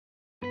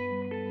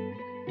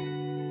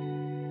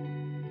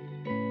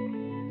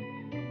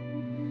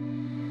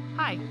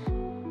Hi,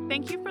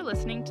 thank you for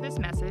listening to this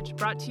message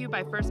brought to you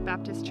by First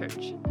Baptist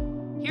Church.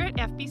 Here at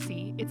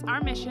FBC, it's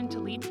our mission to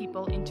lead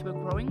people into a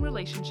growing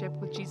relationship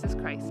with Jesus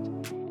Christ,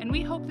 and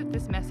we hope that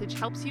this message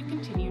helps you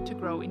continue to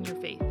grow in your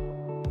faith.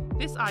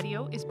 This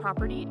audio is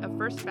property of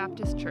First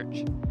Baptist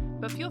Church,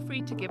 but feel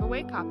free to give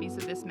away copies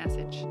of this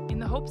message in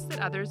the hopes that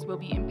others will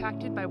be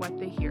impacted by what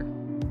they hear.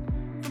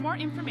 For more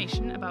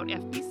information about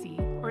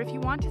FBC, or if you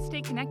want to stay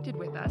connected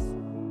with us,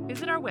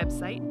 visit our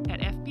website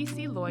at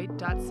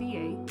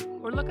fbcloyd.ca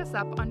or look us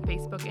up on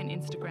Facebook and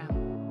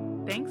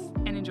Instagram. Thanks,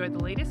 and enjoy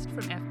the latest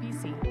from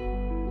FBC.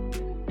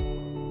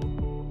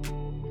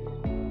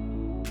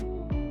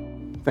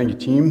 Thank you,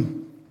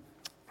 team.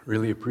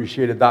 Really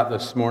appreciated that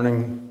this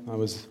morning. That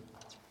was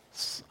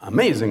an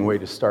amazing way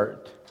to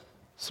start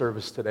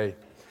service today.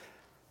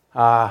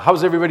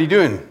 How's everybody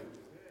doing?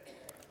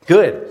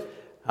 Good.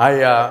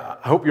 I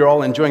hope you're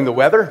all enjoying the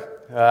weather.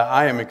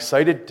 I am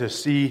excited to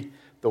see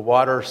the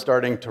water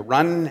starting to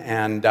run,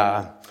 and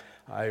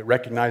I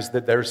recognize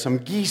that there's some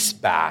geese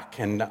back.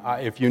 And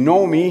if you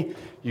know me,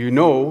 you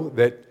know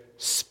that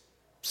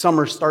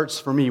summer starts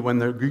for me when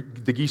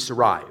the geese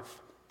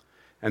arrive.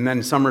 And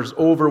then summer's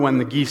over when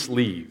the geese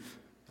leave.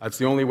 That's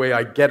the only way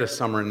I get a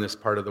summer in this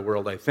part of the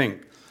world, I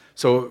think.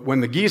 So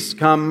when the geese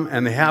come,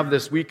 and they have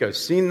this week, I've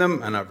seen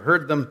them and I've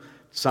heard them,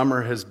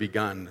 summer has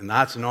begun. And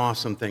that's an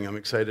awesome thing. I'm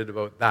excited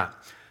about that.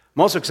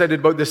 I'm also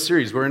excited about this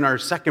series. We're in our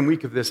second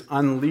week of this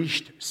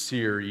Unleashed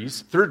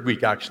series, third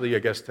week actually, I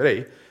guess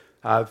today,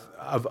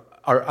 of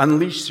our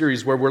Unleashed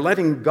series, where we're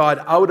letting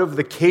God out of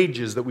the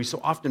cages that we so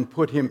often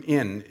put him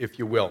in, if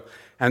you will.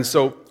 And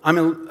so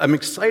I'm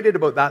excited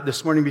about that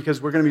this morning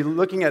because we're going to be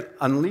looking at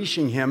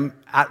unleashing him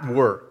at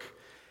work,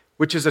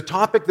 which is a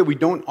topic that we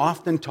don't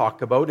often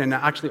talk about. And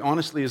actually,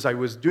 honestly, as I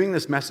was doing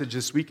this message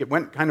this week, it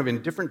went kind of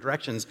in different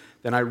directions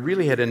than I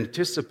really had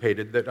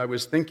anticipated that I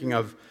was thinking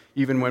of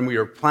even when we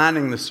were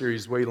planning the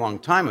series way long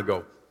time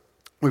ago.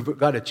 We've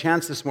got a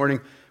chance this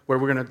morning where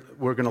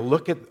we're going to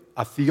look at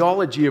a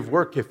theology of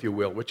work, if you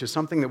will, which is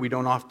something that we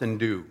don't often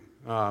do.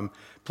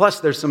 Plus,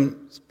 there's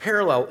some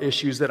parallel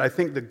issues that I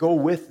think that go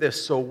with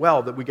this so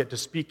well that we get to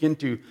speak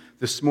into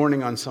this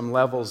morning on some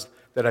levels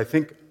that I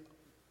think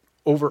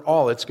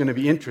overall it's going to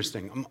be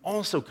interesting. I'm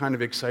also kind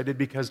of excited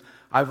because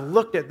I've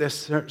looked at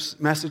this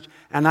message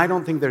and I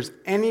don't think there's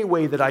any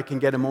way that I can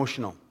get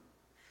emotional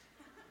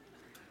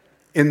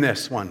in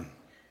this one.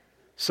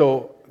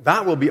 So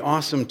that will be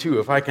awesome too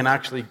if I can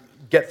actually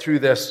get through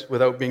this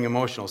without being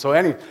emotional. So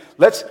anyway,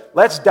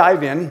 let's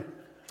dive in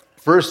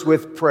first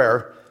with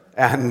prayer,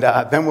 and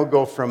then we'll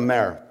go from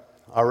there.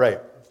 All right.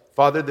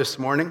 Father, this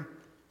morning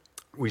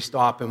we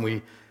stop and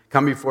we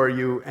come before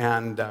you,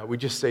 and we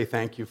just say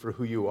thank you for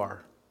who you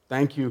are.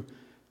 Thank you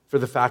for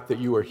the fact that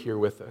you are here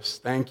with us.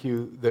 Thank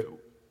you that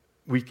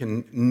we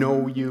can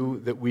know you,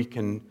 that we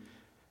can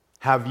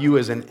have you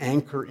as an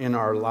anchor in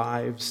our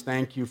lives.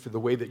 Thank you for the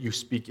way that you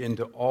speak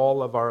into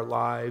all of our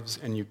lives,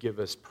 and you give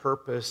us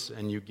purpose,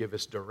 and you give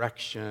us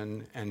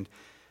direction. And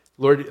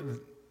Lord,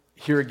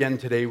 here again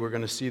today, we're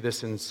going to see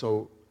this in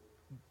so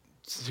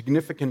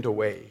significant a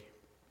way.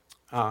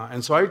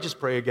 And so I would just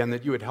pray again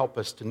that you would help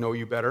us to know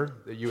you better,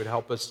 that you would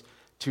help us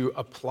to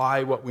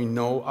apply what we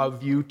know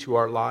of you to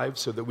our lives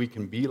so that we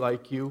can be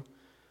like you,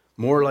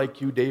 more like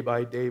you day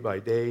by day by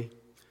day.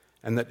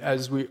 And that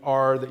as we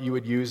are, that you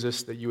would use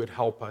us, that you would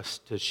help us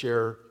to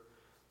share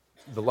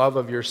the love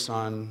of your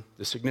Son,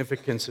 the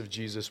significance of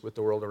Jesus with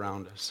the world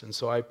around us. And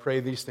so I pray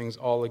these things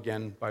all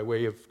again by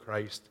way of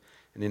Christ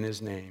and in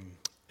his name.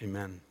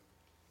 Amen.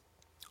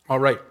 All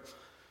right.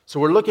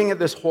 So we're looking at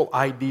this whole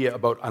idea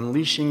about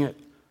unleashing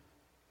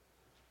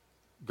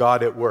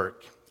God at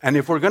work. And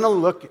if we're going to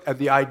look at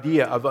the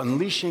idea of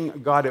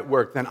unleashing God at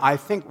work, then I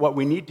think what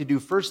we need to do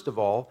first of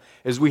all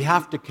is we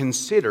have to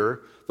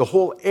consider the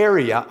whole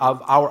area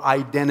of our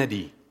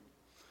identity.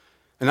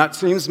 And that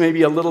seems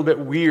maybe a little bit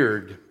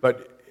weird,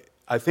 but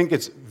I think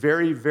it's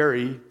very,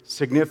 very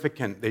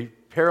significant. They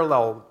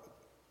parallel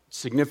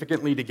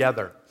significantly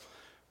together.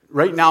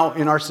 Right now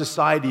in our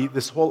society,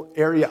 this whole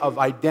area of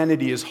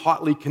identity is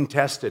hotly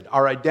contested.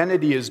 Our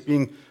identity is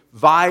being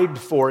vied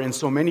for in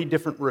so many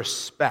different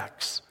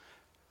respects.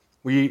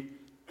 We,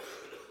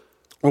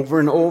 over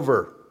and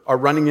over, are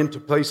running into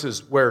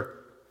places where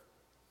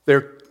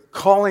they're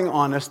calling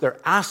on us, they're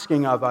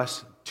asking of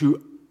us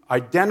to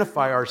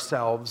identify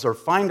ourselves or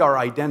find our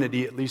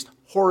identity, at least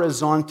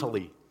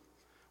horizontally,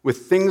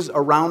 with things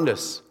around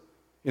us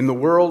in the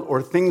world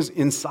or things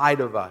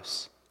inside of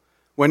us,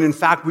 when in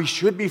fact we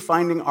should be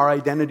finding our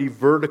identity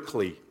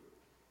vertically.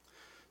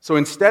 So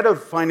instead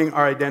of finding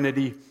our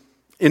identity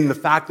in the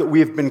fact that we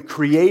have been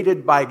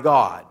created by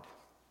God,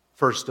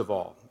 first of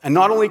all, and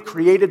not only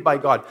created by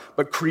God,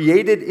 but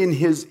created in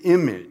his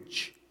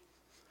image.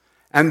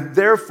 And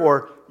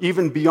therefore,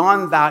 even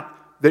beyond that,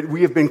 that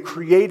we have been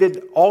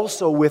created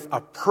also with a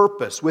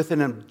purpose, with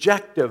an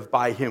objective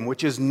by him,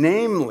 which is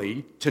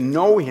namely to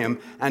know him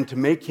and to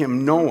make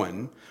him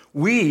known.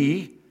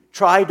 We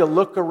try to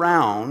look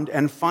around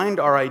and find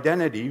our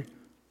identity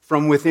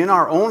from within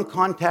our own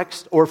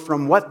context or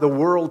from what the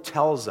world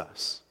tells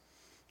us.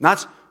 And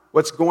that's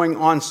what's going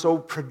on so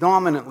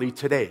predominantly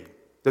today,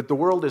 that the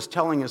world is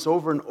telling us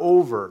over and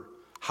over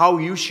how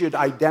you should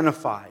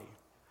identify,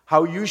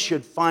 how you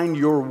should find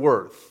your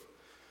worth.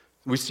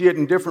 We see it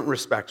in different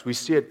respects. We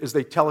see it as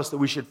they tell us that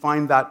we should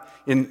find that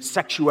in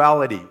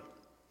sexuality,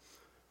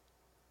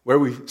 where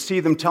we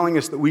see them telling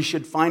us that we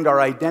should find our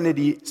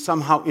identity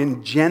somehow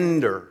in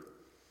gender.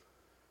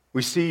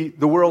 We see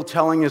the world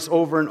telling us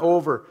over and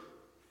over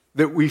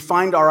that we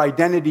find our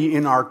identity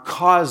in our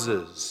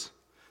causes,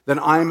 that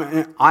I am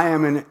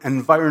an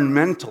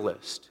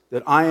environmentalist,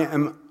 that I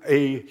am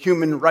a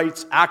human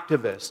rights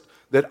activist,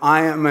 that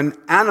I am an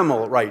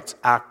animal rights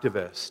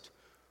activist,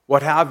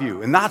 what have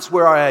you. And that's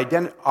where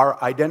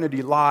our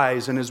identity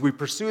lies. And as we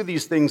pursue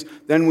these things,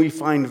 then we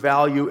find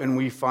value and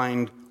we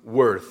find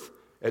worth,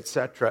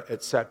 etc.,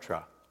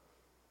 etc.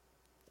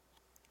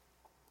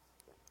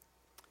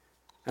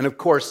 And of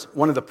course,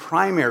 one of the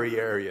primary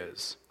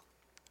areas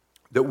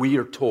that we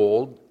are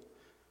told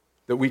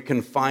that we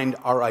can find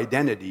our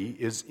identity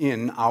is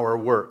in our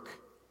work.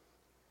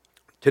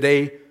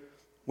 Today,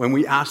 when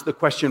we ask the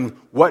question,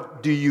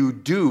 what do you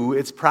do?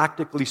 It's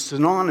practically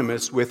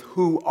synonymous with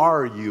who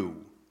are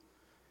you?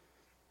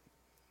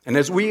 And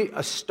as we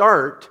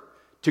start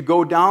to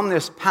go down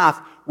this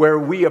path where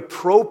we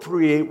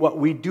appropriate what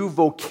we do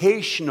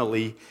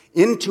vocationally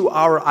into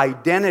our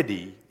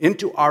identity,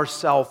 into our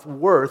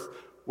self-worth,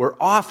 we're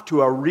off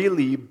to a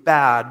really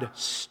bad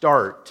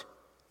start.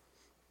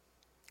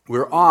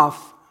 We're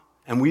off,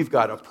 and we've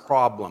got a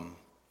problem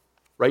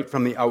right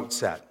from the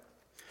outset.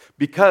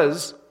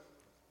 Because,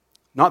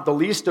 not the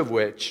least of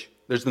which,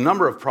 there's a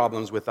number of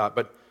problems with that,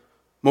 but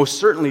most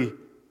certainly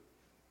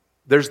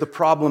there's the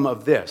problem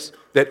of this,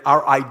 that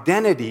our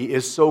identity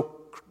is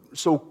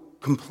so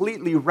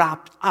completely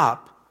wrapped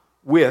up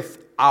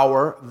with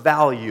our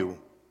value.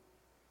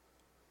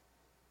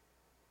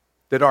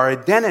 That our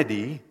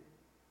identity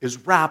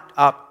is wrapped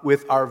up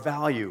with our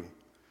value.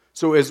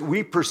 So as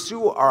we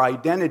pursue our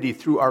identity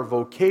through our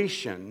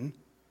vocation,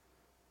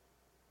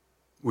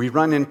 we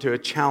run into a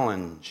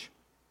challenge.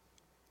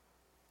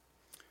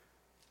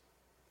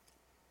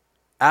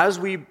 As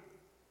we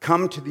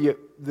come to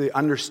the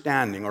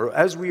understanding, or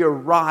as we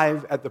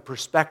arrive at the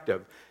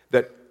perspective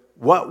that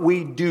what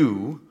we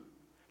do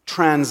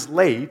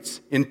translates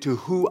into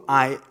who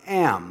I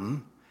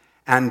am,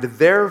 and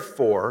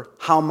therefore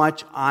how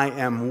much I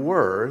am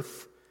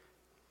worth,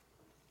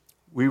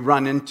 we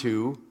run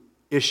into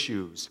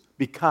issues,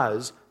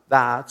 because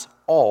that's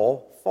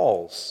all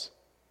false.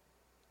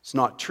 It's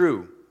not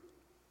true.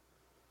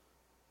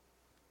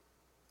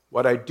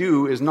 What I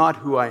do is not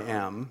who I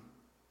am,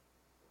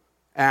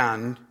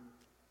 and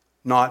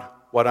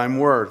not what I'm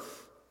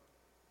worth.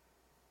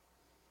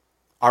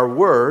 Our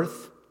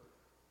worth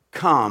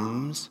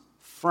comes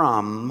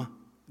from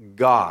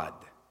God,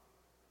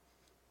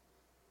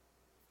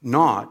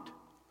 not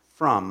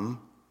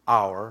from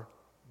our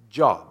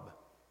job.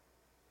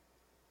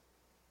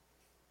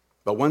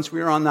 But once we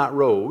are on that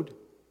road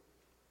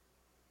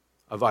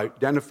of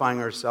identifying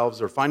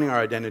ourselves or finding our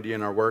identity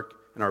in our work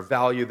and our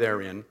value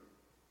therein,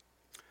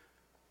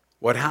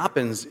 what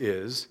happens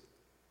is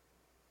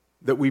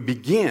that we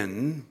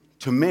begin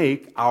to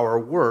make our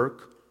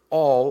work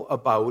all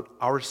about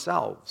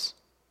ourselves.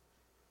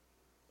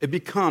 It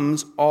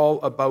becomes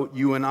all about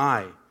you and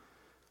I.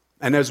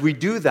 And as we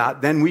do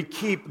that, then we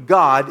keep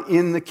God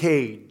in the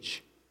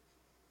cage.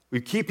 We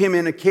keep him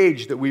in a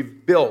cage that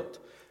we've built,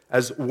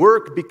 as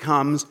work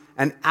becomes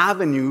an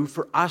avenue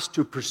for us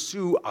to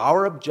pursue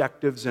our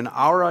objectives and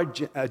our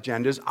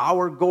agendas,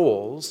 our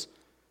goals,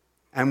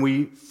 and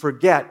we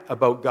forget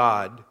about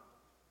God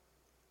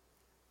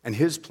and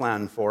his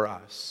plan for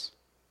us.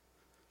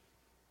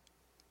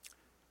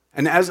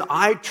 And as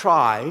I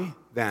try,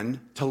 then,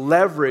 to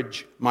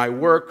leverage my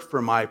work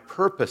for my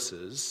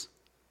purposes,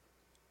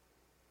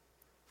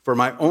 for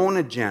my own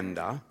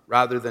agenda,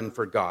 rather than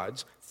for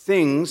God's,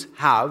 things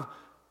have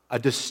a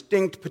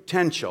distinct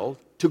potential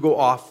to go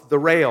off the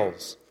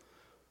rails.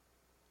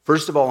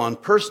 First of all, on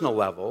personal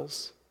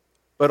levels,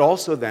 but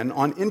also then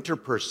on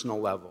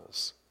interpersonal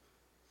levels.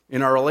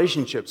 In our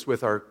relationships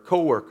with our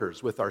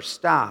coworkers, with our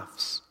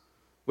staffs,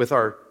 with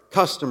our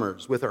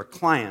customers, with our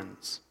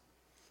clients.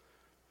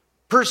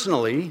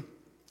 Personally,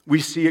 we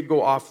see it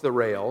go off the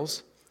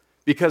rails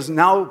because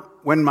now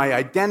when my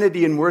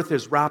identity and worth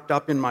is wrapped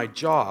up in my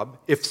job,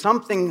 if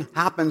something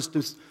happens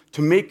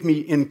to make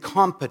me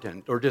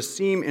incompetent or to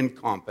seem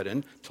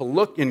incompetent, to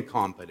look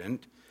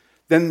incompetent,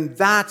 then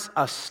that's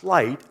a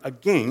slight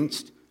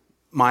against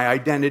my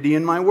identity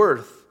and my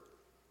worth.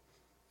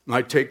 And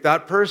I take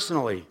that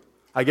personally.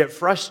 I get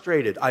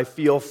frustrated. I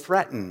feel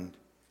threatened.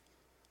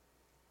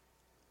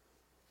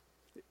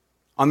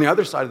 On the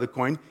other side of the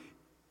coin,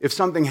 if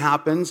something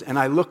happens and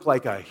I look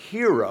like a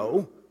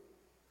hero,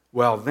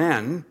 well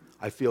then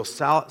I feel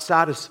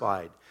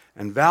satisfied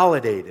and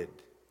validated.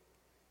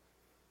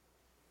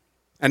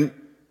 And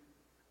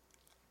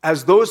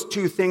as those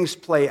two things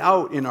play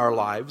out in our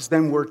lives,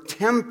 then we're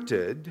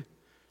tempted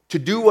to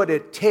do what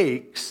it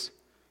takes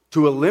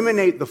to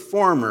eliminate the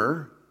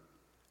former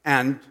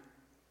and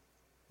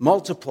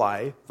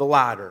multiply the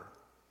latter.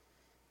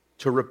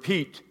 to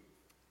repeat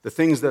the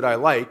things that I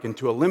like and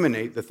to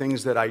eliminate the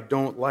things that I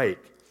don't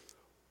like,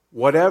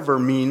 whatever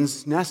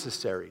means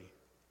necessary,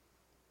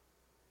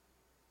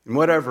 in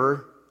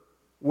whatever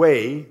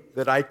way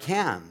that I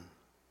can.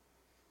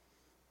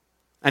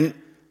 And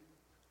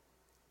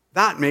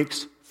that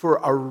makes for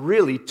a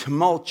really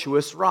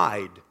tumultuous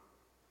ride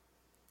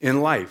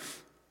in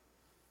life,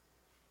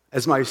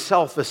 as my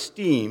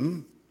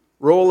self-esteem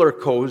roller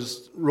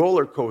coasters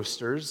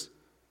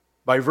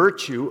by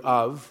virtue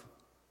of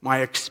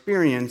my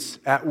experience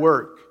at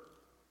work.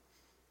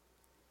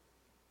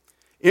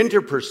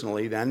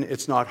 Interpersonally, then,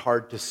 it's not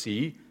hard to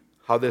see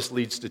how this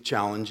leads to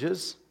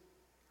challenges,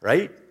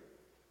 right?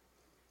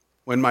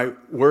 When my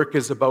work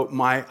is about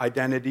my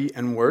identity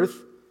and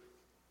worth,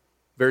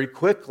 very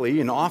quickly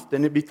and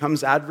often it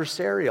becomes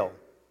adversarial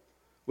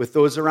with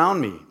those around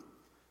me.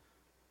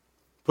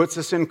 Puts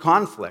us in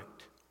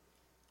conflict.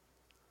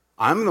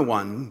 I'm the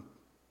one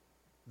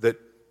that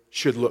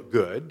should look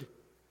good,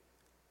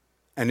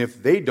 and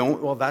if they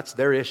don't, well, that's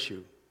their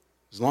issue.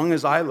 As long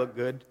as I look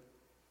good,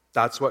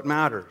 that's what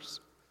matters.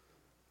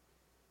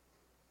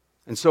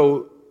 And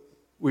so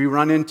we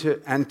run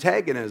into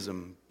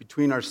antagonism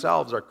between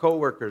ourselves, our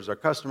coworkers, our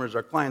customers,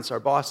 our clients, our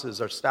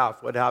bosses, our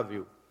staff, what have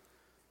you,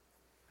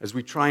 as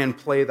we try and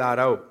play that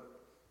out.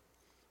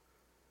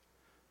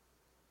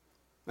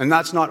 And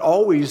that's not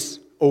always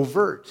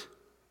overt.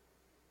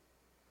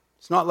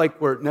 It's not like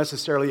we're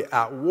necessarily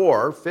at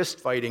war, fist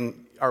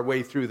fighting our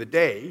way through the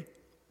day.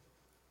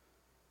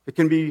 It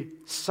can be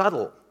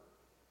subtle,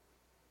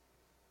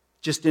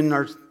 just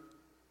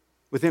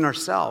within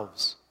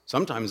ourselves.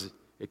 Sometimes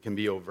it can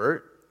be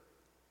overt.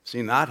 I've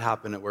seen that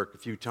happen at work a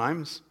few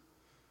times.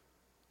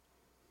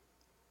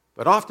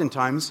 But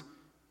oftentimes,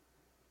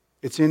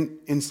 it's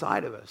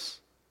inside of us.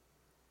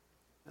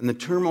 And the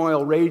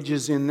turmoil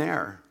rages in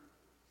there.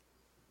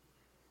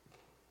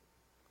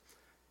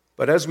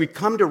 But as we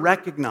come to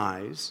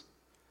recognize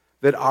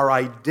that our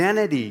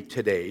identity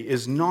today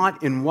is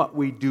not in what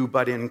we do,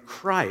 but in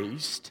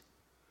Christ,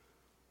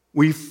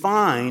 we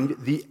find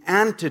the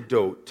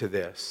antidote to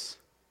this.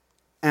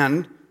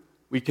 And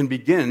we can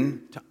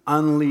begin to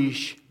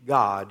unleash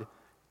God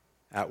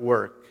at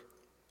work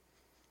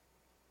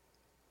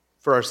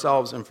for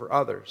ourselves and for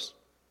others.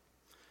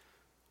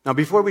 Now,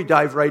 before we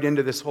dive right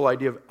into this whole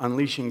idea of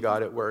unleashing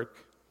God at work,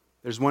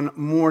 there's one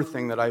more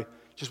thing that I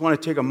just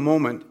want to take a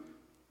moment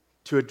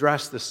to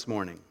address this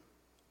morning.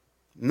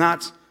 And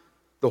that's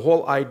the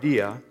whole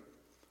idea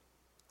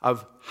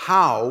of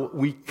how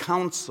we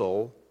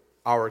counsel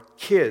our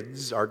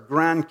kids, our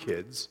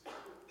grandkids,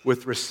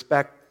 with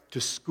respect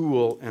to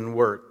school and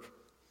work.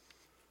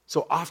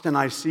 So often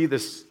I see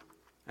this,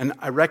 and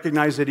I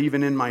recognize it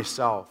even in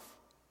myself,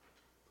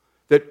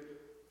 that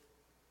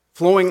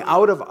flowing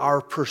out of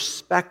our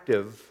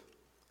perspective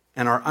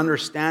and our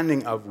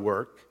understanding of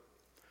work,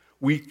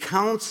 we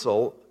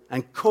counsel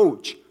and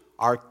coach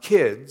our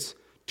kids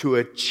to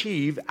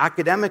achieve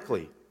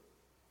academically,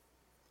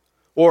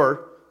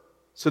 or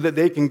so that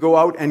they can go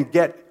out and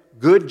get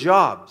good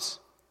jobs.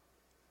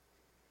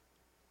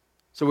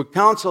 So we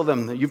counsel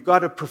them that you've got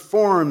to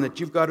perform, that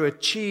you've got to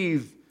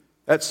achieve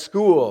at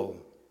school,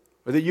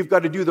 or that you've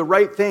got to do the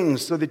right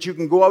things so that you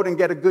can go out and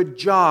get a good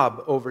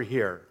job over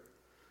here.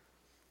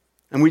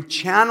 And we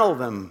channel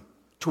them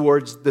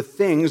towards the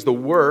things, the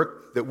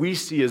work that we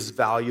see as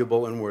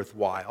valuable and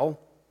worthwhile,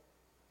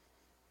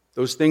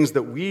 those things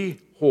that we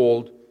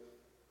hold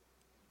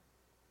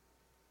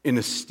in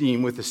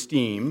esteem, with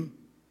esteem.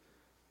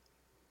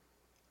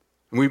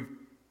 And we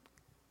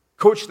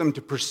coach them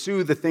to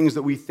pursue the things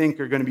that we think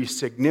are going to be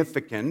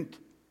significant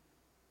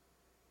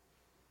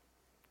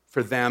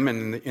for them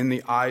and in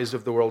the eyes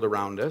of the world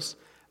around us.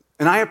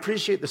 And I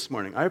appreciate this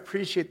morning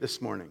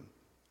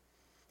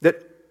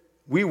that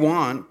we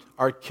want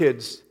our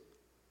kids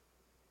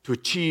to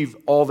achieve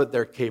all that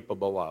they're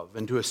capable of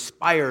and to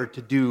aspire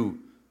to do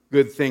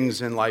good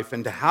things in life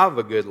and to have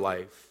a good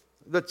life.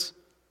 That's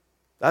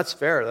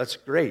fair. That's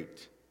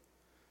great.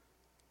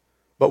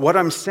 But what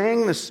I'm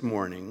saying this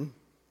morning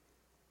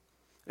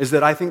is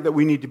that I think that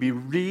we need to be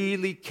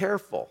really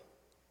careful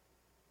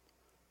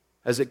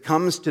as it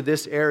comes to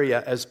this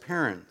area as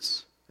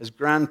parents, as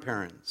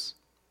grandparents.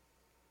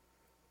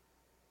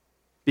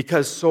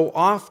 Because so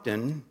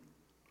often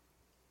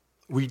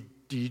we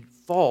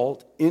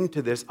default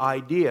into this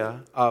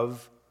idea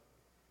of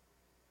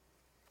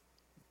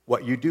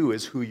what you do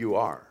is who you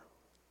are.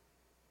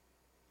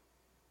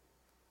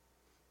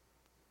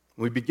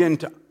 We begin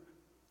to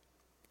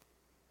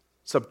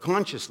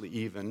subconsciously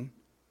even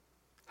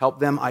help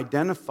them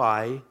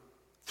identify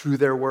through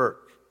their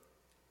work.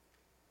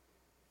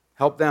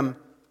 Help them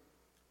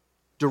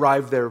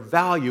derive their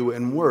value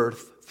and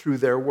worth through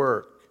their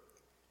work.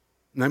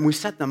 And then we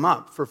set them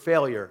up for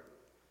failure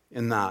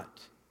in that.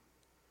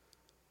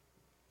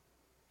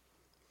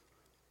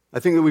 I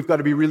think that we've got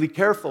to be really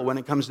careful when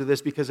it comes to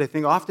this, because I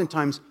think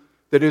oftentimes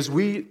that as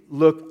we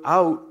look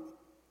out,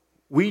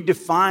 we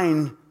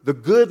define the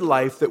good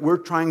life that we're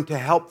trying to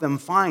help them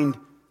find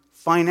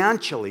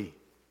financially.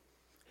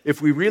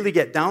 If we really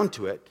get down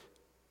to it,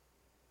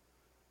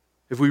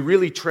 if we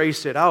really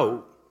trace it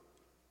out,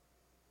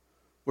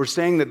 we're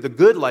saying that the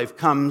good life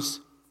comes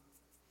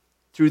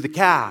through the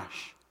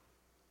cash.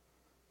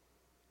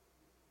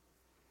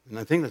 And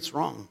I think that's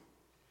wrong.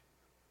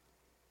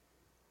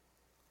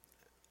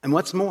 And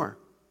what's more,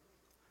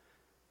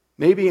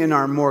 maybe in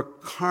our more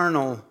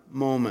carnal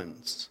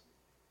moments,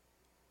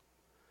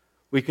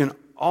 we can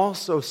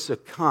also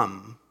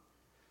succumb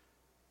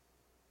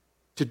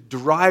to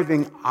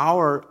deriving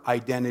our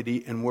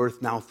identity and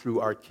worth now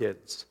through our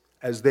kids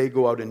as they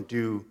go out and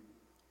do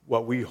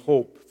what we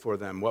hope for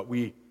them, what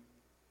we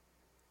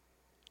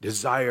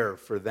desire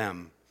for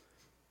them,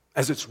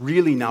 as it's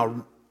really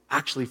now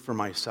actually for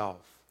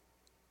myself.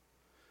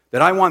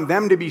 That I want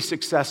them to be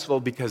successful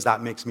because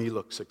that makes me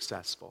look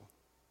successful.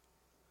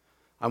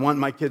 I want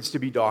my kids to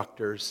be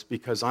doctors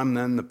because I'm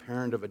then the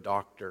parent of a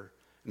doctor,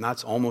 and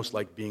that's almost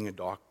like being a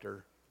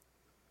doctor.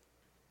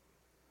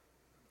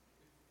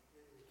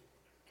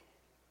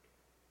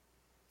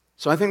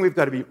 So I think we've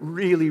got to be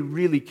really,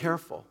 really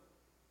careful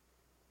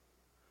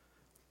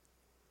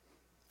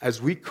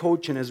as we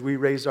coach and as we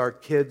raise our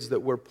kids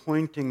that we're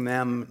pointing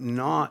them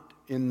not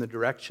in the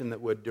direction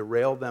that would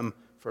derail them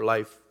for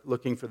life,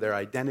 looking for their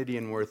identity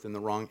and worth in the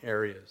wrong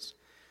areas.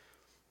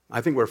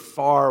 I think we're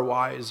far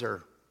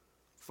wiser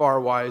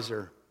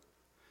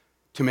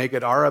to make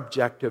it our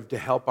objective to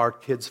help our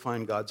kids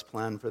find God's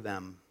plan for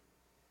them.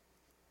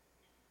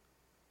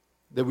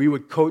 That we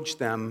would coach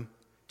them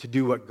to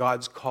do what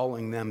God's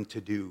calling them to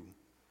do,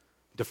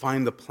 to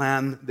find the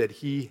plan that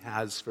He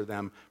has for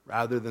them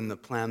rather than the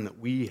plan that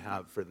we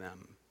have for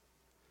them.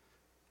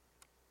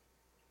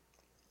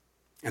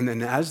 And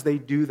then as they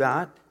do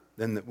that,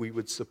 then that we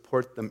would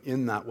support them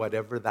in that,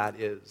 whatever that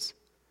is,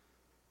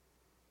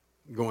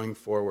 going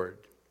forward.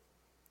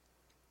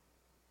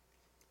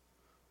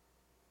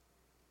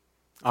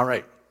 All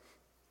right.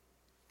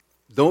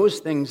 Those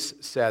things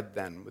said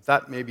then, with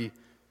that maybe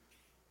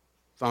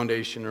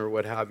foundation or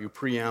what have you,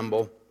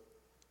 preamble,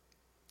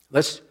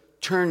 let's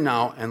turn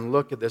now and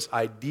look at this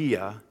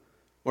idea,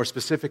 more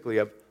specifically,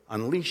 of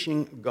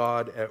unleashing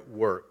God at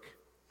work.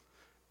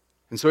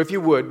 And so if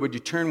you would you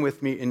turn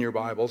with me in your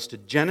Bibles to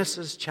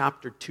Genesis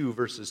chapter 2,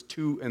 verses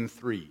 2 and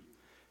 3.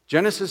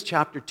 Genesis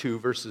chapter 2,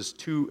 verses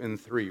 2 and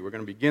 3. We're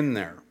going to begin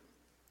there.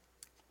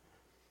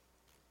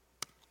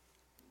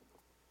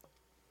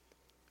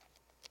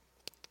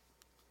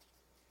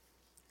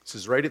 This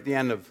is right at the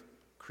end of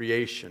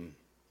creation.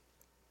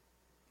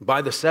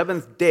 By the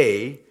seventh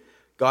day,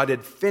 God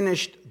had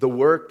finished the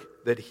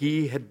work that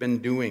He had been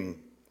doing.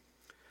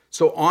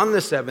 So on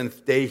the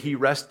seventh day, He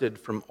rested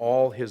from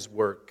all His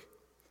work.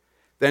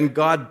 Then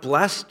God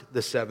blessed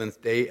the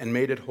seventh day and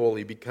made it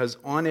holy, because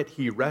on it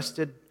He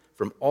rested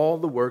from all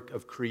the work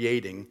of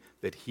creating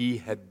that He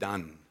had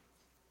done.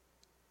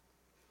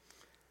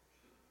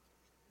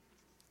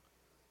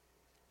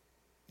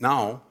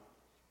 Now,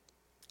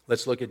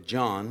 let's look at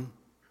John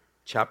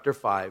chapter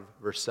 5,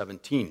 verse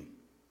 17.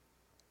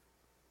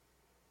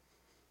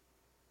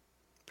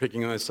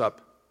 Picking this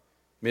up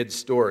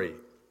mid-story.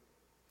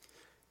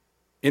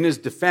 In His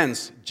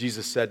defense,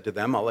 Jesus said to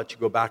them, I'll let you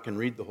go back and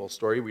read the whole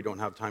story. We don't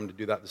have time to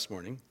do that this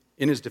morning.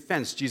 In His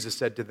defense, Jesus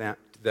said to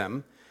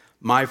them,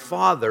 my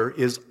Father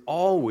is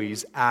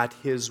always at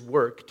His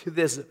work to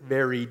this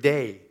very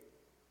day.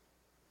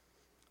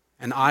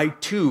 And I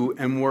too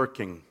am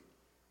working.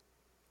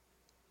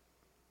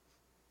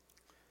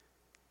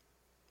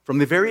 From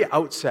the very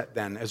outset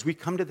then, as we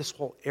come to this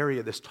whole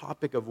area, this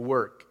topic of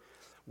work,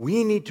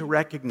 we need to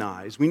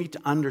recognize, we need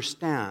to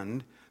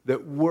understand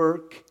that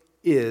work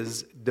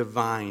is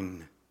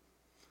divine.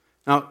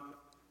 Now,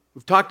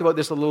 we've talked about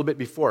this a little bit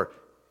before.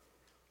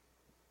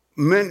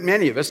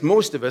 Many of us,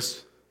 most of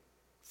us,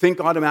 think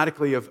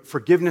automatically of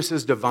forgiveness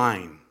as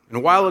divine. And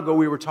a while ago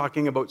we were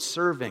talking about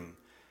serving.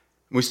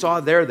 We saw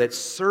there that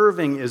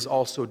serving is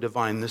also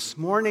divine. This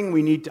morning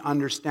we need to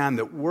understand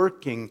that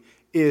working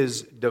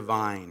is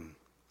divine.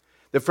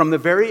 That from the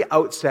very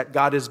outset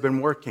God has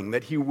been working,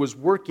 that He was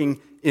working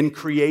in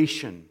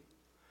creation.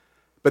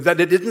 But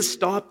that it didn't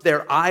stop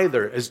there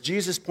either, as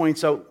Jesus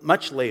points out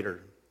much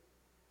later,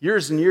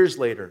 years and years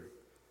later,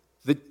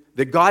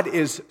 that God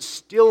is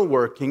still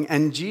working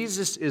and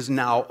Jesus is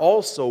now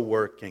also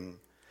working.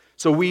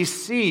 So we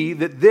see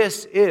that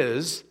this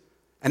is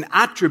an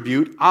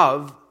attribute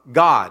of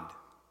God.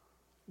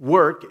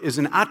 Work is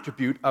an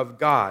attribute of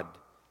God.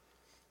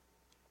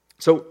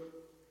 So,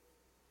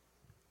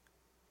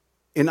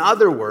 in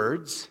other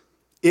words,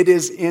 it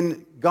is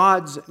in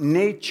God's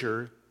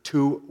nature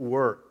to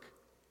work.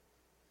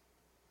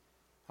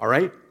 All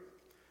right?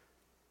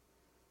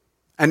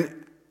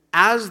 And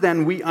as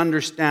then we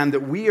understand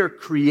that we are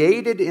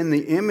created in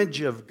the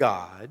image of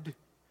God,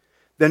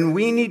 then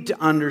we need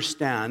to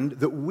understand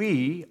that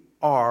we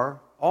are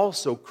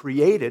also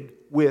created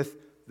with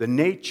the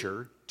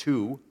nature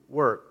to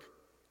work.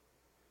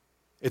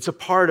 It's a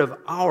part of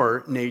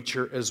our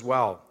nature as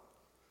well.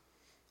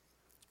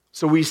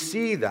 So we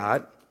see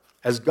that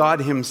as God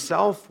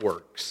Himself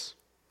works.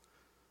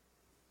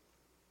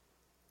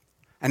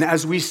 And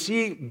as we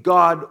see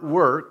God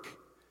work,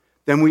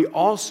 then we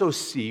also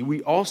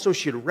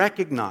should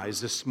recognize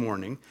this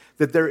morning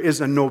that there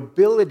is a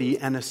nobility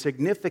and a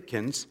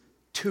significance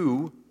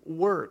to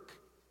work.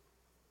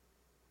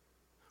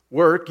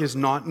 Work is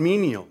not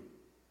menial.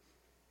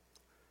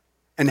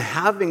 And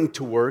having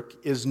to work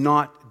is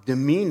not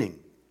demeaning.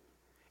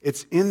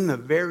 It's in the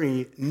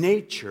very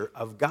nature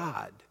of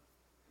God.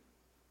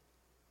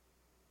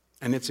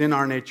 And it's in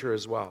our nature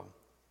as well.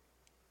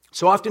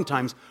 So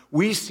oftentimes,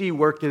 we see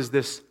work as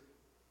this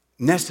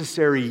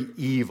necessary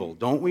evil,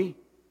 don't we?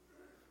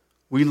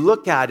 We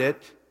look at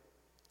it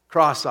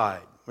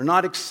cross-eyed. We're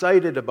not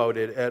excited about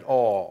it at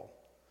all.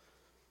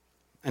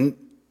 And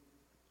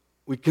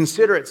we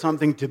consider it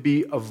something to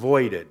be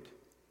avoided.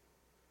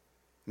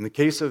 In the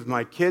case of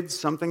my kids,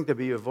 something to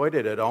be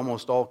avoided at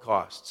almost all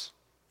costs.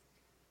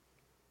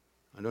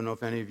 I don't know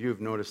if any of you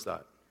have noticed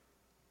that.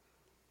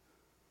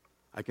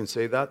 I can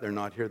say that. They're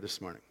not here this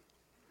morning.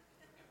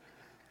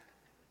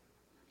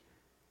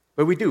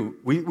 But we do.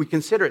 We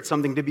consider it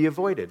something to be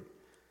avoided.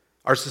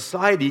 Our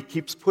society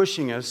keeps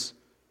pushing us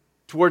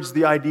towards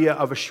the idea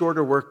of a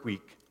shorter work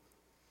week.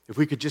 If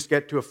we could just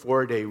get to a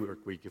 4-day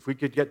work week. If we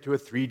could get to a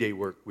 3-day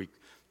work week.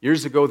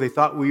 Years ago, they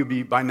thought we would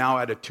be by now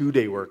at a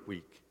 2-day work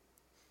week.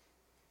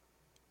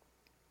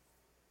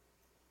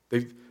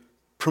 They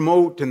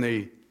promote and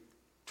they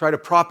try to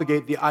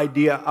propagate the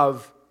idea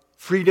of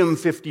Freedom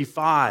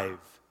 55.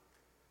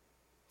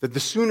 That the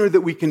sooner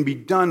that we can be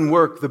done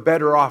work, the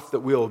better off that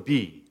we'll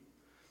be.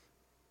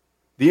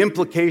 The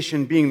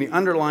implication being, the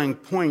underlying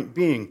point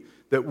being,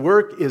 that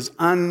work is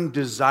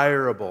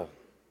undesirable.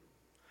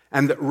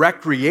 And that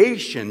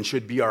recreation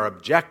should be our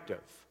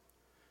objective.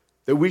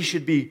 That we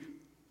should be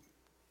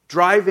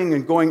driving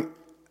and going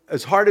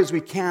as hard as we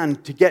can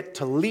to get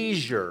to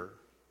leisure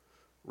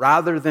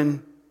rather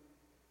than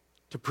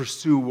to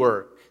pursue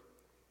work.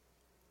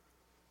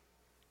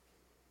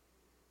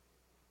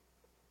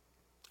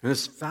 And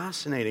it's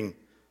fascinating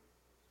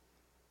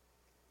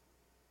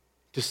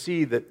to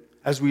see that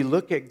as we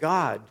look at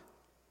God,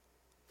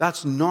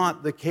 that's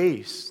not the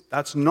case.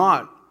 That's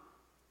not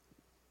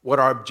what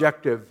our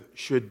objective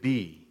should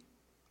be.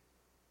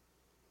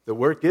 The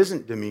work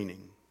isn't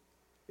demeaning.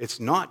 It's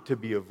not to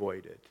be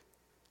avoided.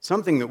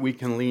 Something that we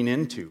can lean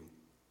into.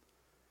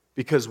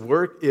 Because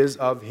work is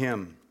of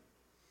Him.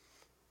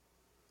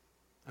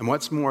 And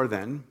what's more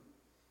then,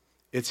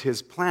 it's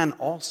His plan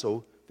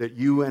also that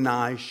you and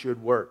I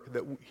should work.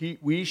 That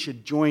we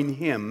should join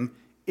Him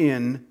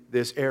in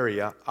this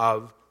area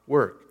of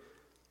work.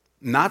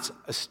 And that's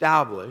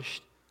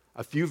established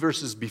a few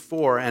verses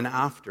before and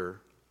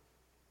after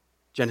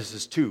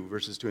Genesis 2,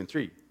 verses 2 and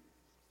 3.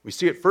 We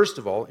see it first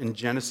of all in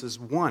Genesis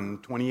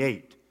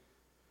 1:28.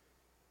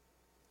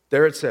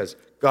 There it says,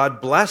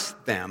 God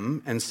blessed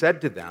them and said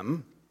to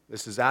them,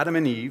 this is Adam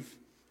and Eve,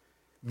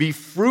 be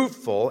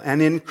fruitful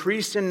and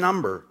increase in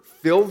number,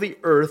 fill the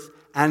earth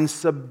and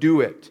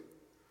subdue it.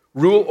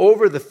 Rule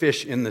over the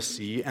fish in the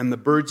sea and the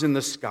birds in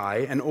the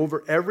sky and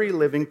over every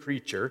living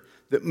creature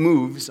that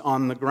moves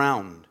on the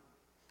ground.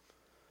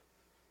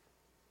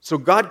 So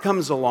God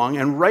comes along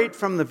and right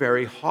from the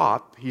very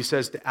hop, He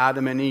says to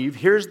Adam and Eve,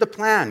 here's the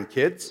plan,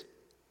 kids.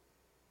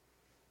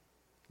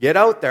 Get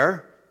out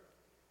there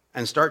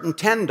and start and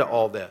tend to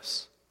all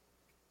this.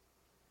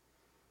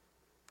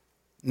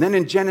 And then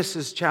in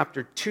Genesis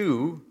chapter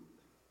 2,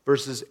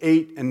 verses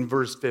 8 and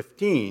verse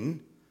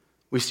 15,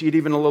 we see it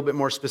even a little bit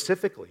more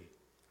specifically.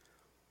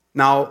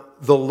 Now,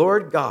 the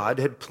Lord God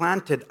had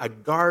planted a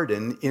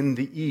garden in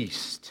the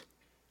east,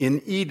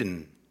 in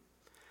Eden.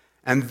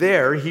 And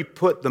there He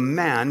put the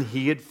man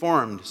He had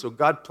formed. So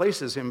God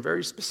places him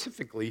very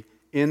specifically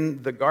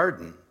in the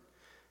garden.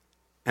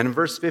 And in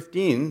verse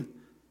 15,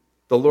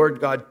 the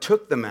Lord God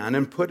took the man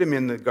and put him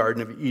in the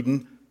Garden of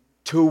Eden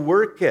to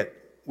work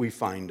it, we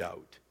find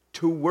out.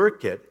 To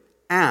work it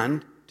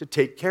and to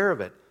take care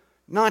of it.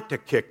 Not to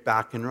kick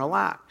back and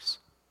relax.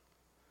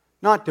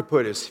 Not to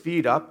put his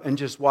feet up and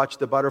just watch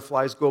the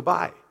butterflies go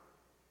by.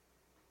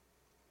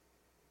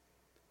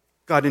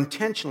 God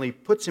intentionally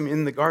puts him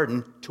in the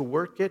garden to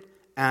work it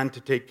and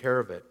to take care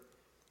of it.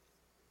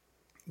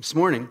 This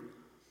morning,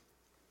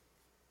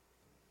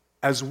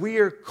 as we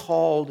are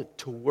called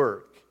to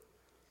work,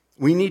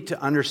 we need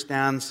to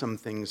understand some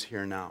things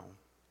here now.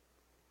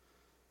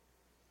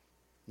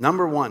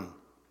 Number one,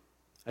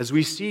 as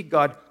we see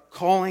God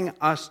calling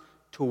us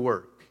to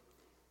work,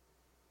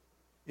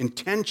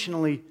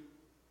 intentionally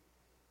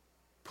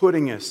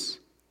putting us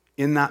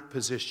in that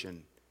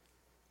position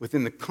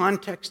within the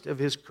context of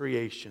His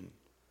creation,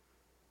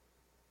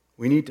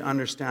 we need to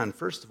understand,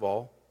 first of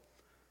all,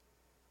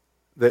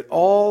 that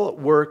all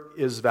work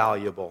is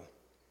valuable.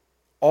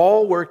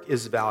 All work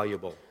is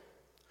valuable.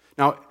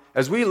 Now,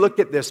 as we look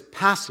at this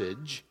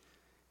passage,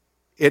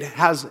 it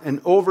has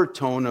an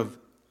overtone of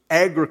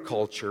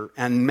agriculture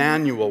and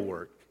manual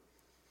work.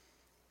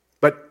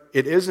 But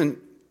it isn't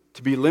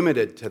to be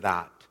limited to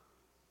that.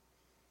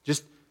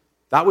 Just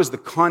that was the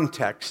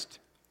context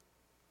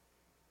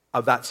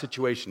of that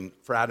situation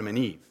for Adam and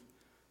Eve.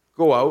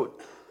 Go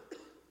out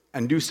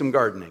and do some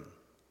gardening.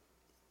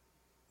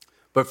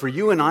 But for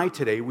you and I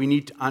today, we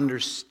need to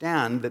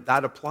understand that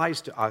that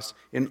applies to us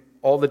in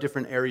all the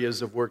different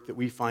areas of work that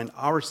we find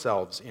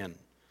ourselves in.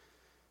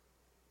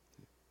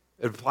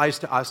 It applies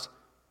to us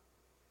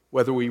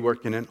whether we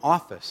work in an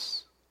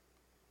office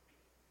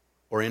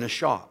or in a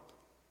shop,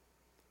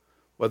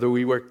 whether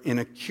we work in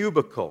a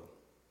cubicle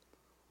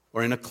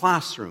or in a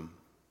classroom,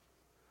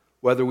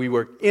 whether we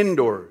work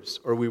indoors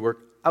or we work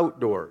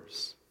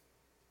outdoors,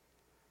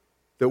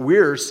 that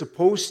we're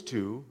supposed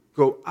to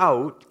go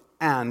out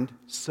and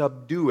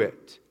subdue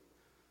it.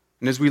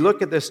 And as we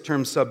look at this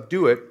term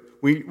subdue it,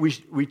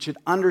 we should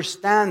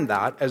understand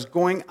that as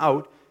going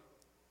out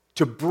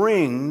to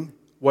bring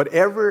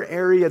whatever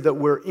area that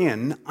we're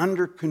in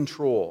under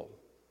control,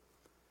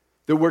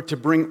 that we're to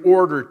bring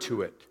order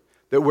to it,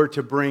 that we're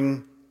to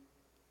bring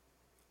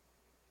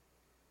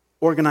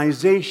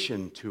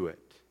organization to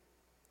it,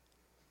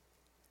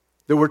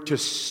 that we're to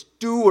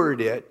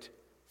steward it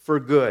for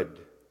good.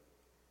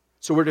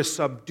 So we're to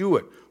subdue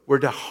it. We're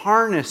to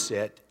harness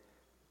it,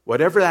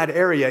 whatever that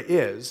area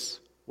is,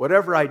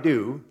 whatever I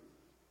do,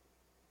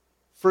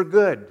 for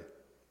good.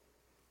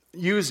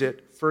 Use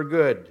it for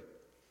good.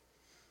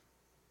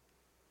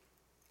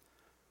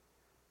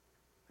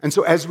 And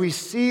so as we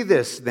see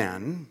this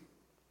then,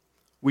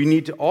 we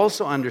need to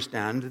also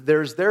understand that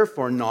there's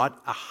therefore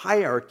not a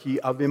hierarchy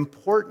of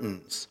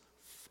importance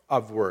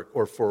of work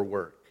or for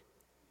work.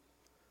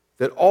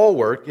 That all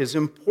work is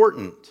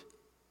important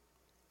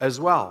as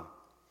well.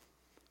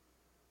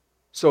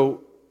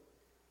 So,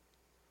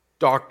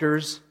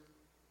 doctors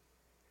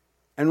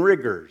and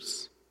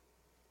riggers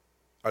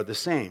are the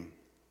same.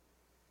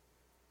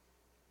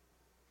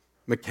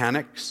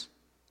 Mechanics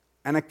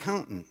and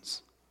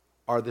accountants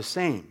are the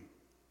same.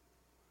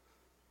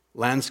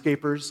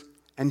 Landscapers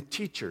and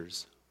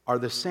teachers are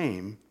the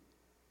same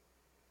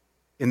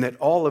in that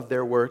all of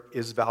their work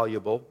is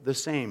valuable the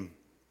same.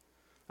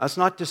 That's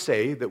not to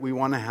say that we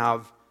want to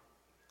have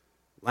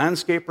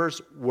landscapers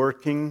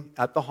working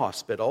at the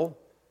hospital,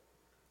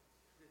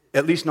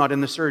 at least not in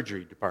the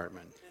surgery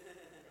department.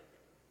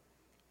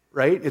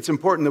 Right? It's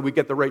important that we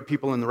get the right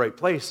people in the right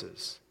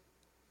places.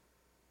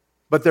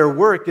 But their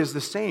work is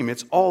the same.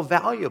 It's all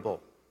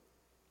valuable.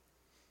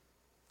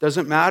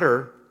 Doesn't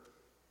matter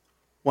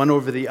one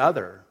over the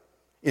other.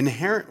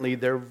 Inherently,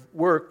 their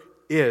work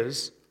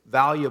is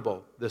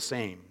valuable, the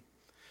same.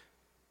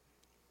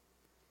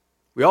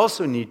 We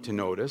also need to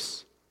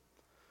notice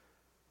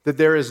that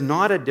there is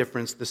not a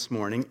difference this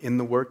morning in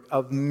the work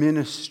of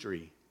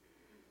ministry.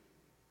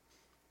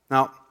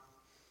 Now,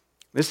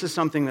 this is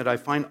something that I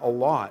find a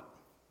lot,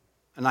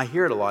 and I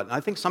hear it a lot. And I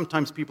think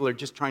sometimes people are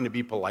just trying to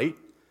be polite.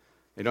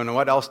 They don't know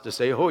what else to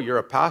say. Oh, you're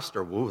a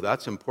pastor. Whoa,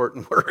 that's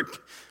important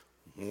work.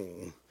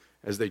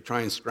 As they try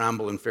and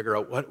scramble and figure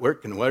out where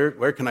can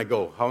I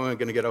go? How am I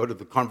going to get out of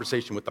the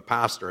conversation with the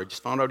pastor? I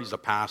just found out he's a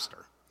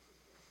pastor.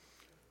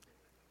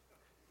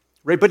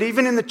 Right, but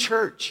even in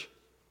church,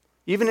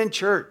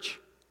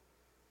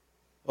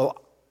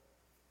 well,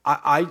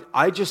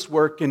 I just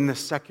work in the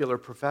secular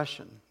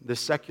profession, the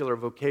secular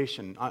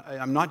vocation.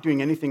 I'm not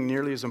doing anything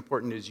nearly as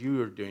important as you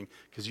are doing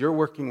because you're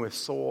working with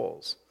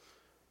souls.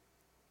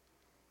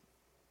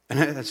 And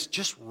that's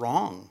just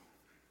wrong.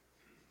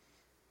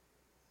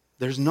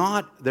 There's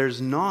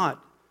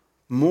not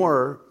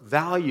more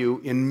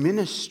value in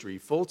ministry,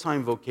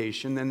 full-time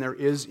vocation, than there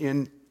is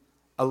in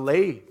a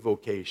lay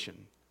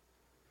vocation.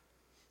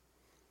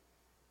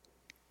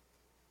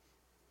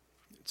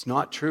 It's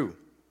not true.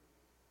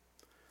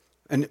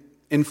 And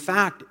in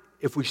fact,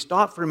 if we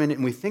stop for a minute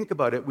and we think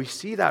about it, we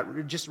see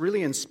that just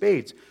really in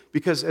spades.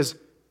 Because as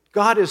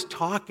God is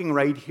talking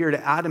right here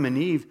to Adam and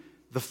Eve,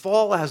 the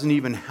fall hasn't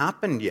even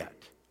happened yet.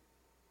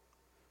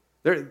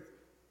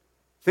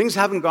 Things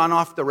haven't gone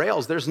off the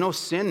rails. There's no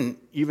sin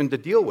even to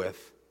deal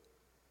with.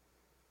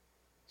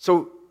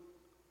 So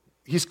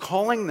he's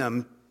calling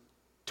them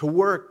to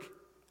work,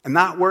 and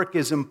that work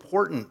is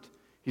important.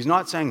 He's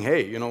not saying,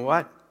 hey, you know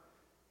what?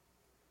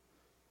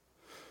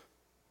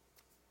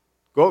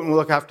 Go out and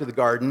look after the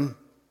garden,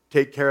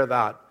 take care of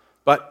that.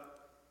 But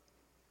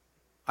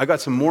I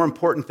got some more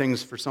important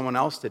things for someone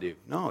else to do.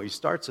 No, he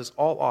starts us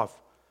all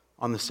off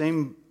on the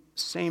same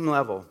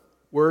level.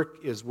 Work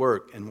is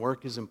work, and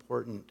work is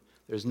important.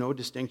 There's no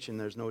distinction,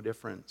 there's no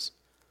difference.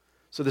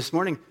 So this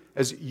morning,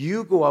 as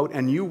you go out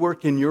and you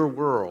work in your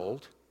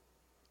world,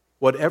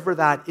 whatever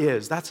that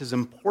is, that's as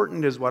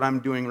important as what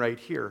I'm doing right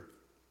here.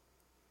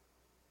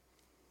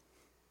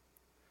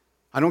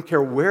 I don't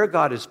care where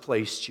God has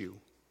placed you.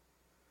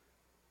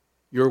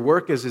 Your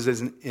work is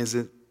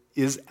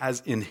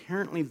as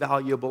inherently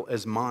valuable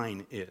as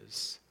mine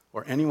is,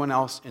 or anyone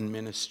else in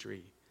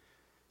ministry.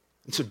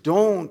 And so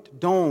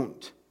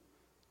don't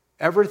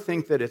ever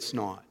think that it's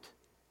not.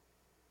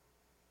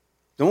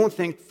 Don't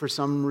think for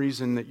some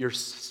reason that you're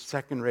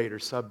second rate or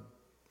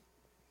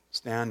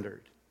substandard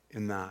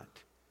in that,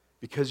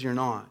 because you're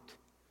not.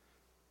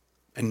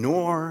 And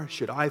nor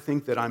should I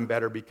think that I'm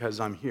better because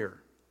I'm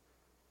here,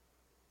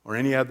 or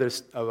any other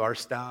of our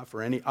staff,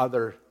 or any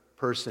other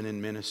person in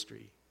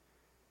ministry,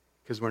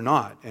 because we're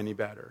not any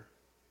better.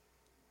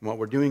 And what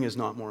we're doing is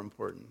not more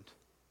important.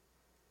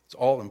 It's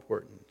all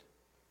important.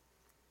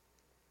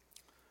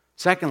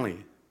 Secondly,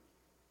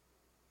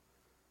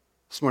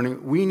 this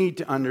morning, we need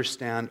to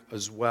understand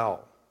as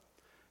well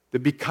that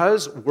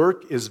because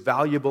work is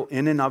valuable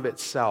in and of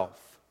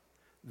itself,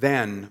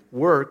 then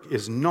work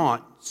is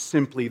not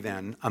simply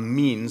then a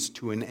means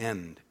to an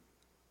end.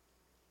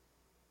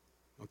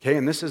 Okay,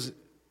 and this is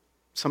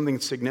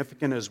something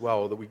significant as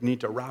well that we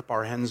need to wrap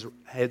our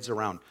heads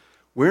around.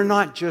 We're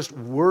not just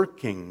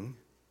working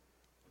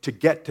to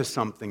get to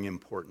something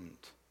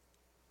important.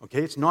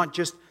 Okay, it's not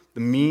just the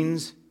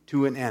means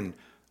to an end.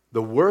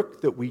 The work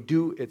that we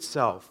do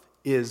itself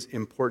is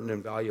important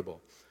and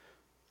valuable.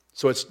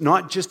 So it's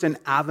not just an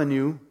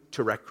avenue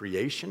to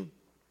recreation.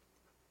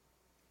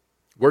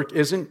 Work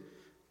isn't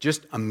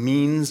just a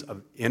means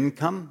of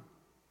income.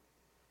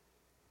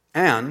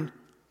 And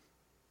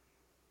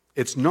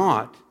it's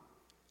not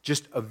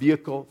just a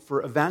vehicle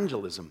for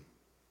evangelism.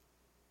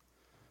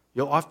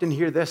 You'll often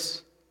hear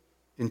this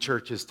in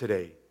churches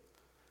today,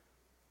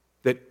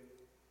 that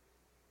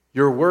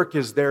your work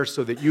is there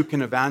so that you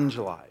can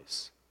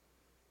evangelize.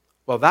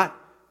 Well, that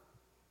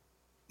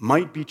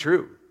might be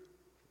true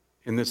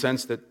in the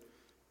sense that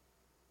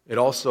it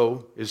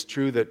also is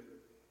true that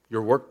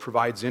your work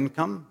provides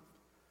income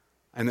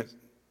and that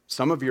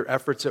some of your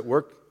efforts at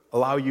work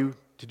allow you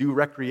to do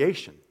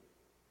recreation.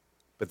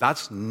 But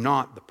that's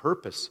not the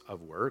purpose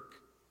of work.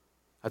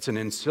 That's an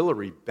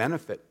ancillary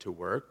benefit to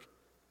work,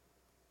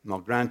 and I'll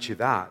grant you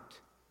that.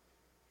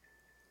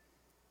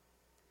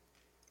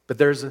 But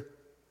there's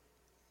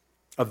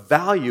a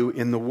value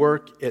in the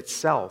work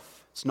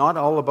itself. It's not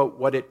all about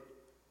what it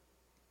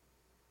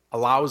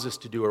allows us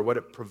to do or what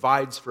it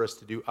provides for us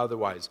to do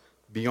otherwise,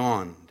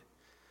 beyond.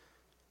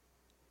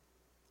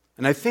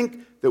 And I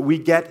think that we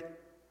get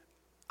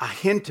a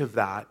hint of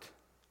that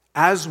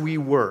as we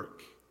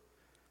work.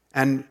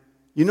 And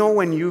you know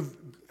when you've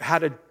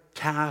had a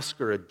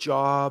task or a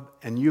job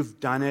and you've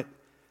done it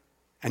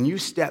and you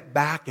step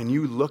back and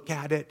you look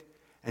at it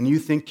and you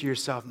think to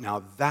yourself,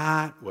 now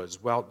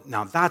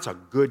that's a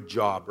good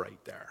job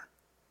right there.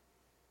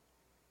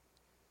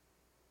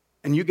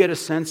 And you get a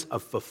sense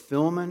of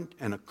fulfillment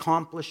and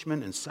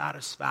accomplishment and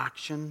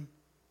satisfaction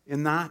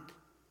in that.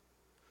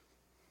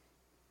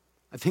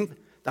 I think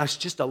that's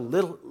just a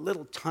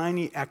little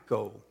tiny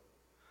echo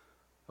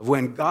of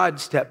when God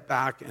stepped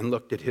back and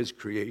looked at his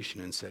creation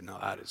and said, now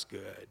that is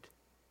good.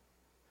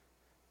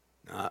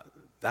 Now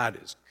that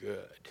is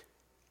good.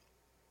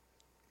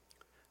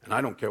 And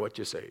I don't care what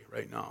you say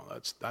right now.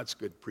 That's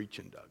good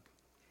preaching, Doug.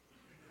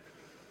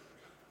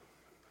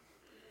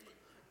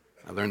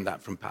 I learned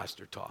that from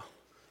Pastor Taw.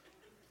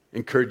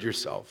 Encourage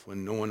yourself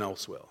when no one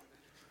else will.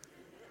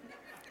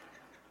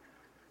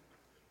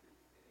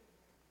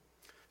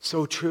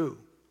 So true.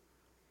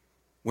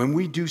 When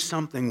we do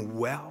something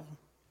well,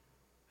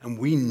 and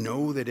we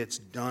know that it's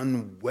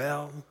done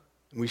well,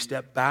 and we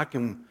step back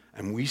and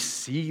we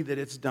see that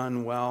it's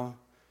done well,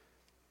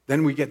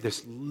 then we get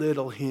this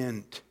little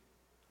hint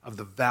of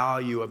the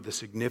value, of the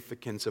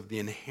significance, of the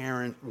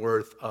inherent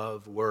worth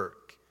of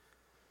work.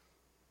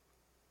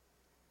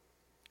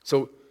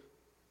 So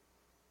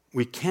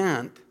we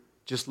can't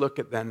just look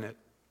at then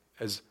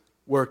as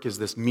work as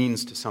this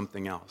means to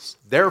something else.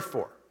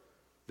 Therefore,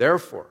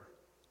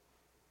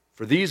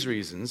 for these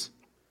reasons,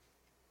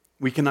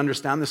 we can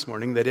understand this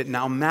morning that it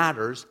now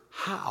matters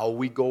how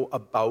we go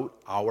about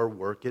our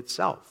work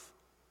itself.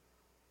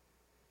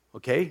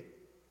 Okay?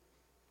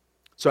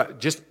 So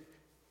just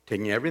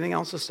taking everything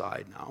else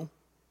aside now,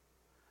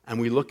 and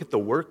we look at the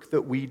work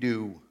that we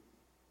do,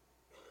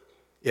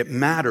 it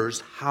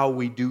matters how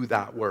we do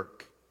that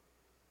work.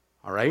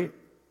 All right?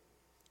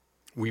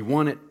 We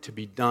want it to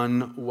be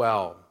done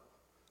well.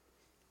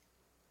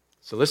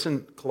 So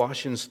listen,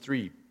 Colossians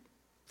 3,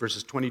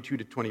 verses 22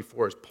 to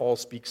 24, as Paul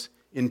speaks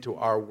into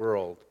our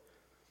world.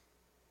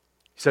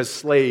 He says,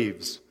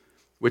 slaves,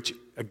 which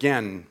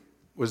again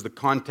was the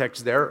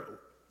context there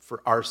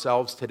for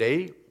ourselves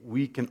today.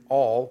 We can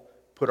all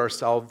put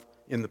ourselves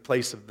in the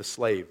place of the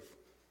slave.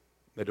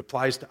 It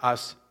applies to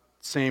us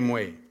same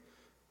way.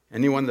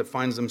 Anyone that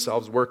finds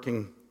themselves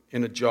working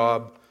in a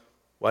job,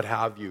 what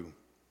have you.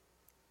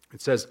 It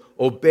says,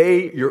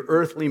 obey your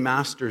earthly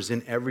masters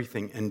in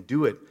everything and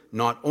do it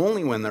not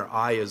only when their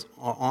eye is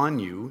on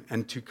you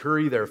and to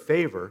curry their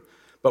favor,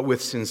 but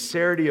with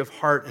sincerity of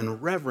heart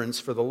and reverence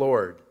for the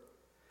Lord.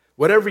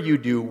 Whatever you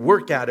do,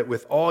 work at it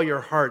with all your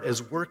heart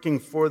as working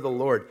for the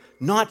Lord,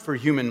 not for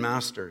human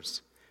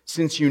masters,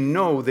 since you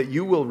know that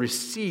you will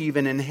receive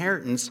an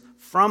inheritance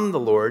from the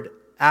Lord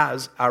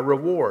as a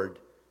reward.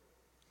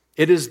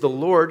 It is the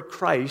Lord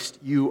Christ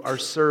you are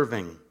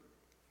serving.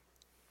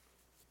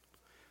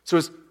 So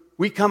as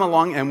we come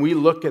along and we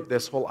look at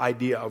this whole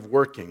idea of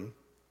working,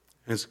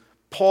 as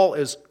Paul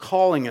is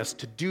calling us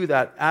to do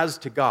that as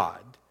to God,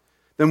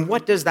 then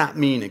what does that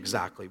mean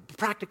exactly?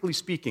 Practically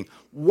speaking,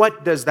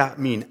 what does that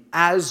mean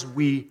as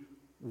we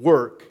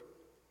work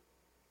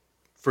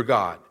for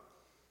God?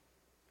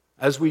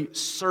 As we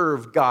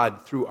serve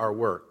God through our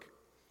work?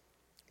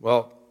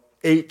 Well,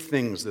 8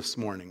 things this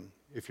morning,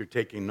 if you're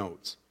taking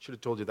notes. Should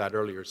have told you that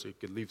earlier so you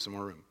could leave some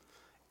more room.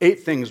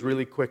 8 things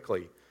really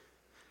quickly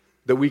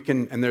that we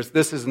can, and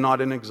this is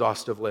not an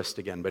exhaustive list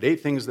again, but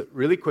 8 things that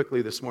really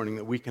quickly this morning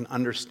that we can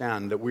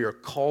understand that we are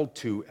called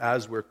to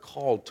as we're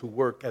called to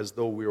work as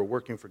though we are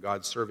working for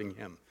God, serving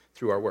Him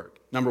through our work.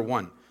 Number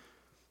 1,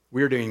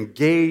 we are to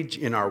engage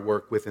in our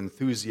work with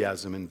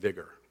enthusiasm and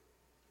vigor.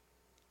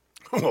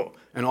 Oh,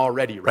 and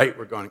already, right,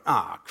 we're going,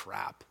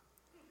 crap.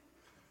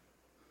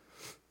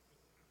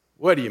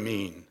 What do you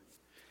mean?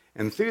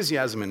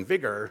 Enthusiasm and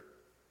vigor,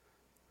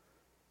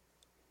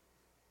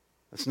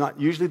 that's not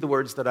usually the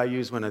words that I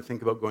use when I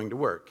think about going to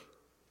work.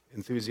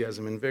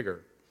 Enthusiasm and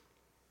vigor.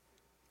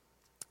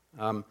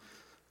 But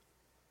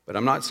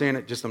I'm not saying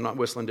it I'm not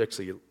whistling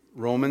Dixie.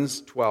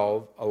 Romans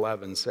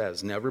 12:11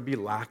 says, never be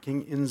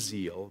lacking in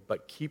zeal,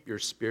 but keep your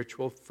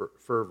spiritual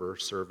fervor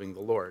serving the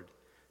Lord.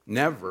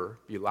 Never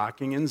be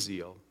lacking in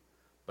zeal,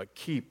 but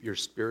keep your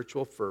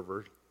spiritual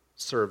fervor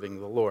serving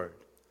the Lord.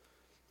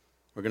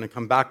 We're going to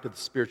come back to the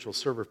spiritual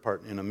fervor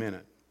part in a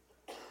minute.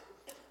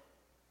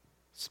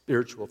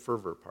 Spiritual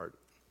fervor part.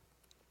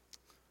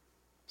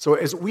 So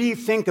as we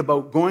think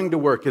about going to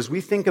work, as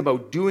we think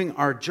about doing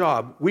our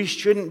job, we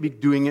shouldn't be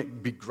doing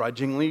it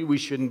begrudgingly. We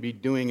shouldn't be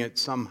doing it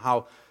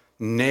somehow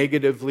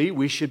negatively.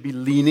 We should be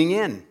leaning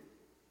in.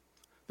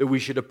 That we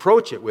should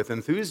approach it with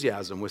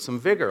enthusiasm, with some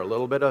vigor, a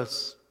little bit of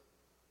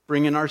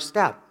spring in our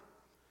step.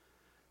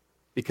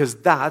 Because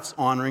that's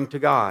honoring to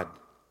God.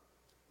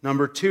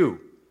 Number 2,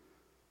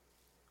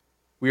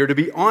 we are to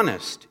be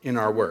honest in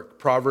our work.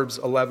 Proverbs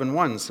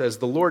 11:1 says,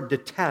 the Lord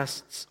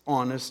detests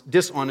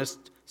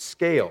dishonest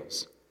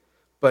scales,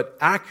 but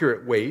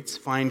accurate weights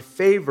find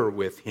favor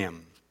with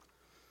Him.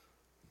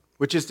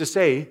 Which is to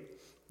say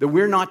that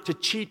we're not to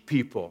cheat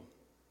people.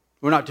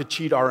 We're not to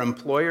cheat our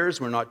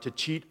employers. We're not to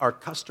cheat our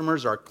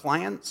customers, our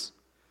clients.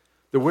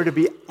 That we're to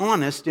be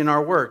honest in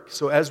our work.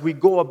 So as we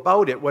go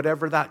about it,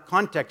 whatever that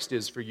context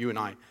is for you and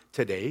I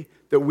today,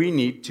 that we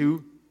need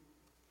to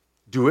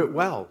do it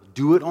well,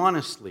 do it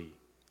honestly.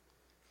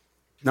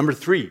 Number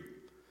 3,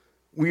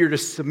 we are to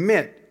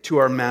submit to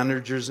our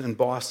managers and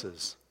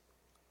bosses.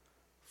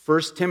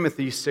 1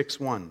 Timothy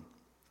 6:1.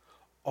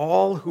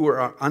 All who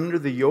are under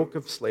the yoke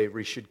of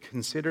slavery should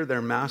consider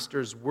their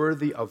masters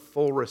worthy of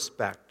full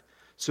respect,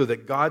 so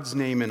that God's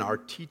name in our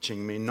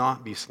teaching may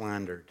not be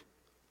slandered.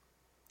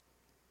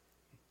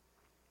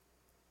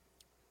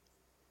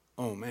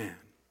 Oh man.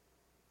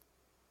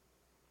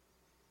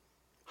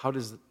 How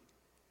does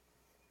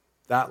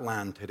that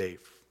land today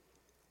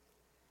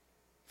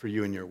for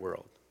you in your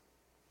world?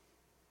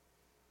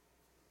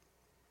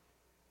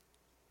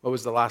 What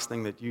was the last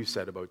thing that you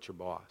said about your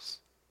boss?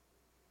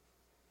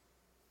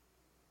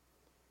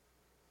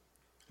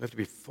 You have to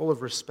be full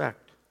of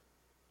respect.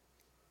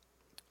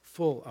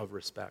 Full of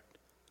respect.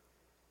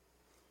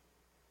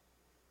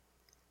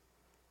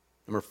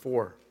 Number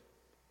 4,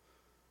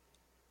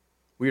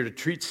 we are to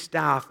treat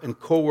staff and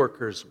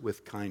co-workers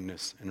with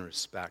kindness and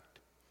respect.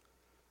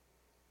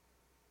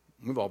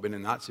 We've all been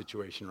in that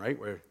situation, right?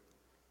 Where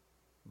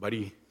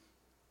buddy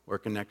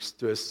working next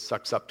to us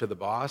sucks up to the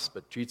boss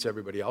but treats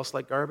everybody else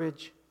like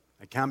garbage.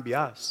 It can't be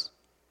us.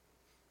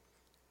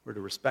 We're to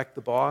respect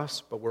the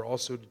boss, but we're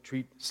also to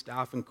treat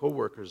staff and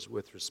co-workers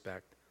with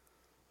respect.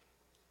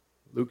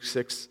 Luke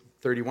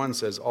 6:31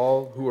 says,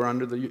 all who are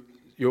under the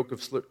yoke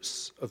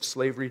of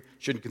slavery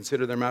should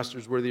consider their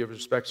masters worthy of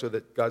respect, so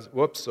that God's...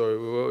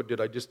 did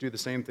I just do the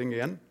same thing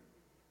again?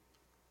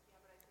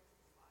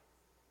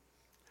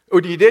 Oh,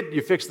 you did?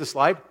 You fixed the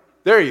slide?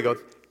 There you go.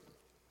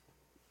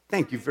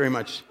 Thank you very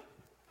much.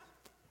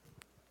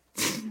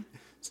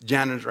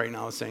 Janet's right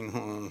now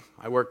saying,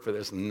 I work for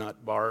this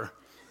nut bar.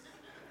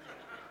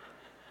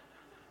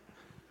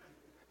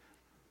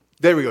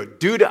 There we go.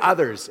 Do to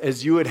others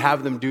as you would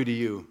have them do to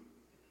you.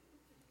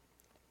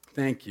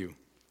 Thank you.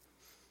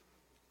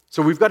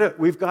 So we've got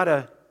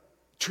to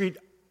treat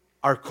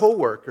our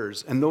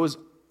co-workers and those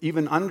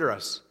even under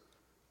us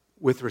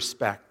with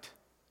respect.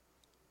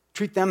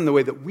 Treat them the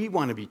way that we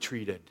want to be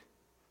treated.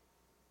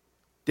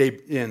 Day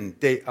in,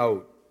 day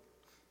out.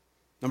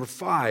 Number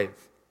 5,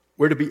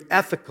 we're to be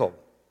ethical.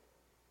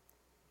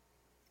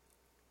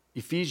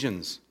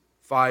 Ephesians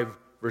 5,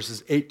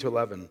 verses 8 to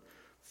 11.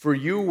 For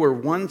you were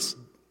once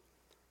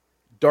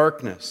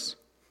darkness.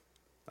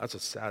 That's a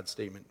sad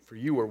statement. For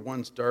you were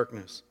once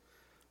darkness,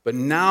 but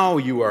now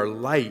you are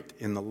light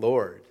in the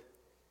Lord.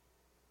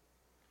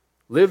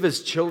 Live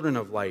as children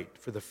of light,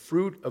 for the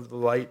fruit of the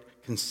light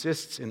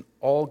consists in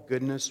all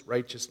goodness,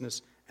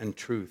 righteousness, and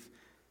truth.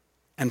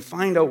 And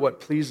find out what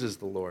pleases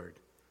the Lord.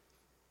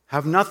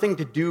 Have nothing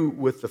to do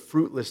with the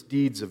fruitless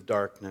deeds of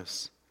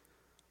darkness,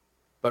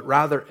 but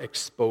rather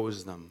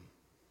expose them.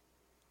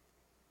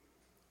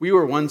 We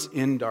were once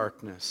in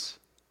darkness,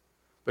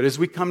 but as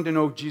we come to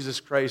know Jesus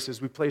Christ,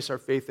 as we place our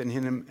faith in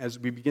Him, as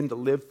we begin to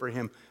live for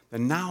Him,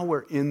 then now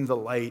we're in the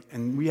light,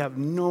 and we have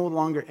no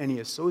longer any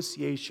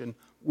association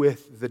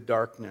with the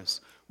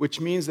darkness,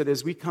 which means that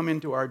as we come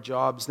into our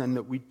jobs, then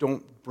that we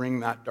don't bring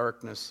that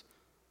darkness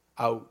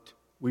out.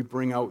 We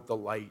bring out the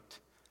light,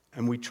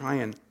 and we try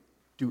and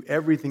do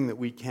everything that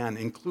we can,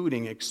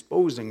 including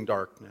exposing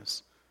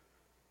darkness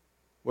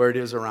where it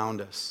is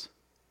around us.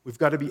 We've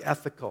got to be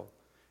ethical.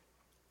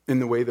 in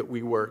the way that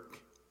we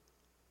work.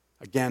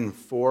 Again,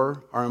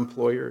 for our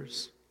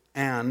employers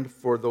and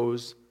for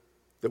those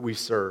that we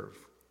serve.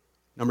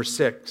 Number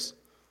 6,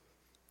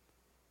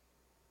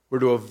 we're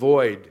to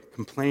avoid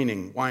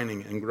complaining,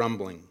 whining, and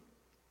grumbling.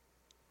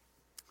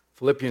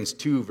 Philippians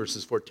 2,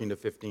 verses 14 to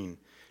 15.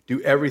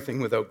 Do everything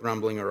without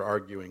grumbling or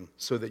arguing,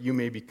 so that you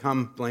may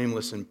become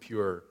blameless and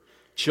pure,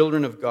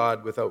 children of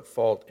God without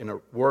fault in a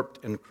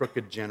warped and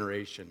crooked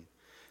generation.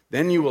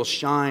 Then you will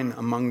shine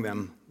among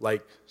them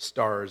like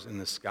stars in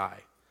the sky.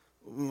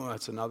 Ooh,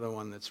 that's another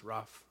one that's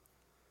rough.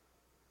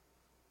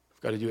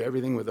 I've got to do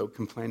everything without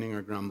complaining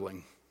or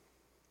grumbling.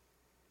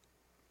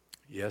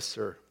 Yes,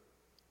 sir.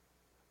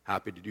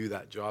 Happy to do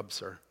that job,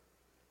 sir.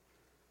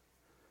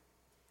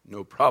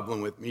 No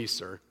problem with me,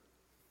 sir.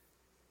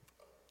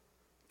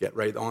 Get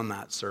right on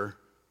that, sir.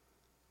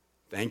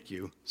 Thank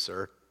you,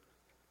 sir.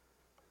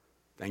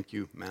 Thank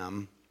you,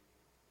 ma'am.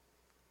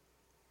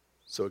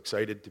 So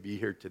excited to be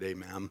here today,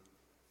 ma'am.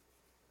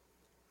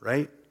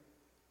 Right?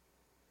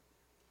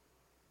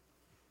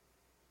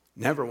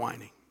 Never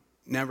whining,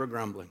 never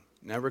grumbling,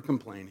 never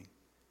complaining,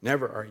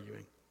 never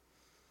arguing.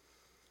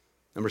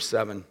 Number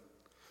 7,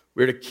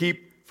 we're to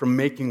keep from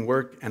making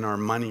work and our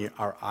money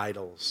our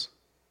idols.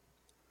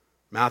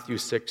 Matthew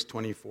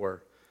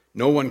 6:24.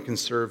 No one can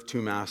serve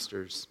 2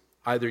 masters.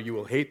 Either you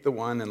will hate the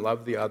one and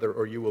love the other,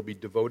 or you will be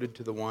devoted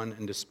to the one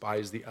and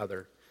despise the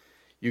other.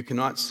 You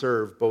cannot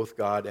serve both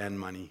God and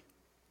money.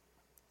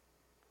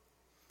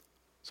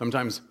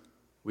 Sometimes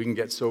we can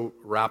get so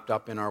wrapped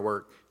up in our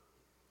work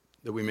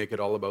that we make it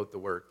all about the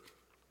work.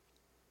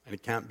 And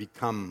it can't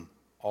become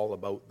all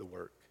about the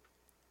work.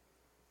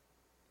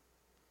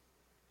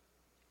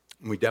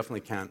 And we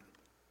definitely can't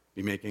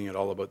be making it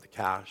all about the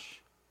cash.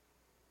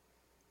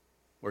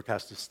 Work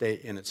has to stay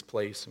in its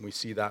place, and we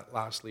see that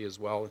lastly as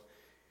well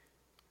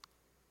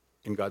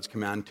in God's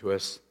command to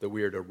us that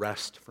we are to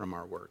rest from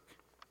our work.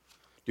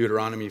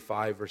 Deuteronomy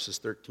 5, verses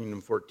 13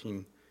 and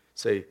 14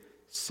 say,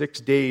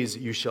 6 days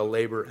you shall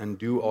labor and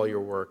do all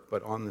your work,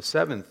 but the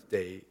seventh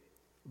day,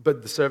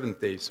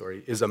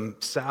 is a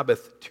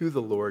Sabbath to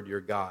the Lord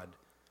your God.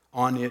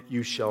 On it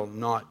you shall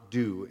not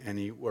do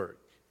any work.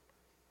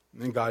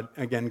 And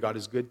then God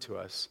is good to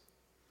us.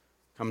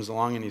 Comes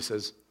along and he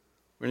says,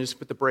 we're going to just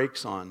put the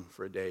brakes on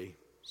for a day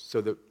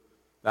so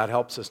that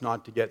helps us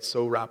not to get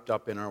so wrapped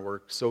up in our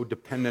work, so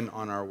dependent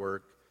on our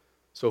work,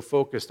 so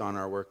focused on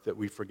our work that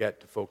we forget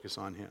to focus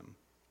on him.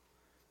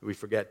 That we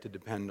forget to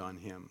depend on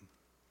him.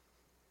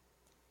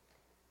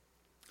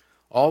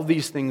 All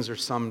these things are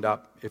summed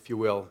up, if you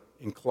will,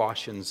 in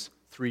Colossians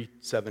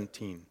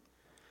 3:17.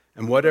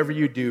 And whatever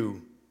you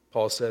do,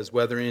 Paul says,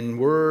 whether in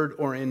word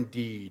or in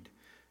deed,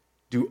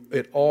 do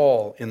it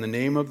all in the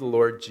name of the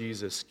Lord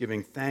Jesus,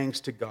 giving thanks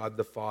to God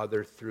the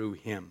Father through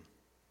him.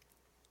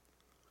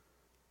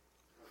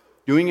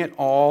 Doing it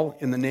all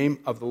in the name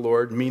of the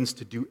Lord means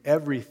to do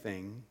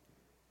everything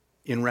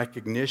in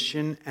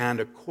recognition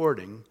and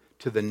according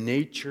to the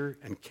nature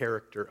and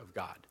character of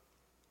God.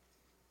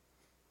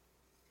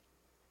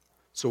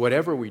 So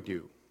whatever we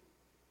do,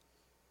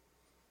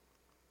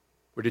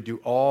 we're to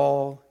do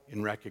all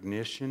in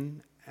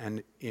recognition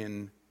and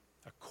in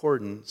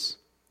accordance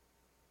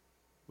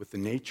with the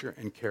nature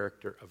and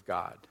character of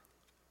God.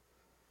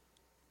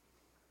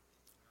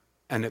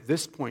 And at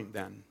this point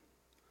then,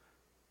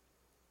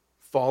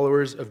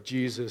 followers of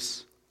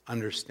Jesus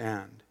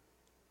understand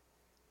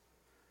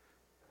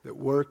that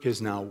work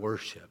is now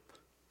worship.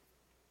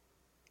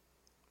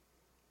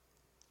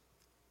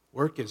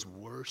 Work is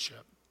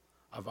worship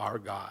of our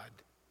God,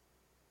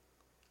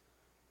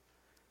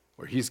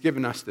 where he's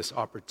given us this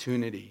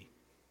opportunity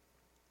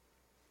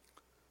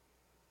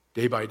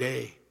day by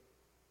day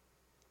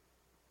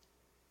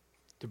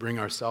to bring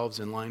ourselves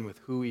in line with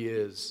who he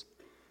is,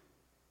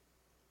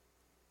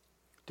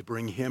 to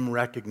bring him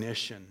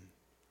recognition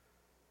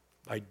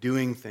by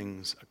doing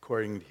things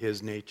according to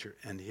his nature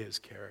and his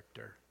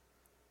character.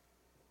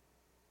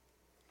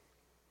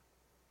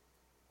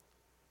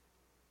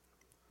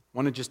 I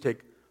want to just take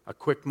a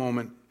quick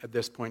moment at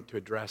this point to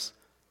address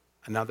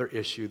another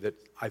issue that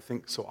I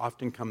think so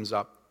often comes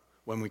up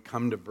when we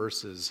come to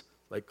verses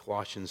like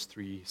Colossians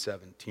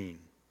 3:17.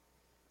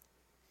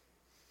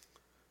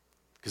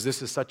 Because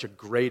this is such a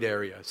great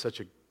area, such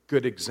a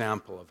good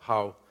example of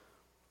how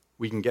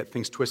we can get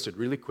things twisted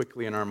really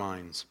quickly in our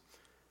minds.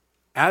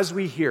 As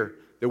we hear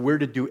that we're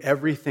to do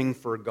everything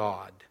for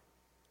God,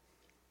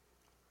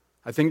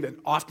 I think that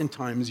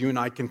oftentimes you and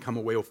I can come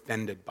away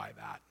offended by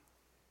that.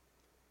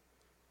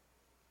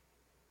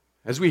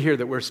 As we hear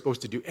that we're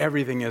supposed to do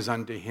everything as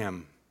unto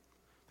him,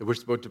 that we're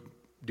supposed to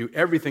do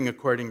everything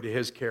according to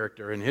his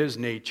character and his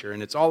nature,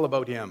 and it's all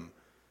about him,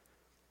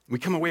 we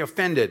come away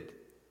offended.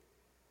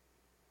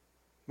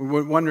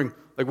 We're wondering,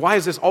 why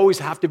does this always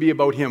have to be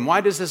about him?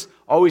 Why does this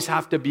always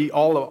have to be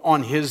all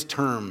on his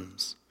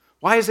terms?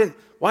 Why is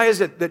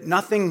it that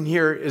nothing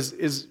here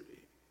is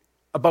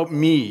about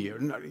me,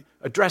 or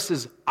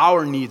addresses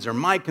our needs, or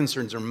my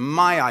concerns, or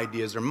my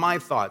ideas, or my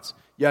thoughts?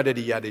 Yada,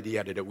 yada,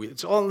 yada.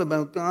 It's all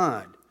about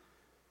God.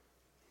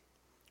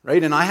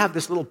 Right? And I have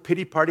this little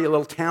pity party, a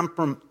little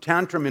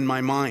tantrum in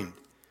my mind.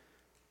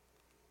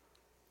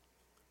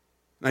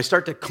 And I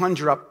start to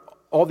conjure up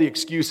all the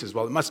excuses.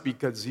 Well, it must be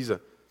because he's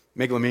a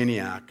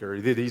megalomaniac, or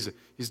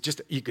he's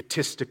just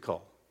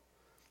egotistical.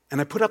 And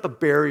I put up a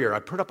barrier, I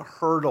put up a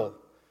hurdle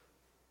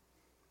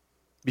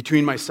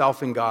between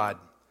myself and God.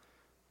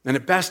 And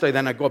at best,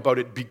 I go about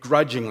it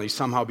begrudgingly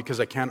somehow, because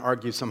I can't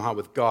argue somehow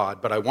with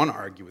God, but I want to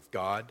argue with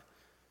God.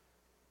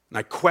 And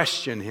I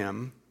question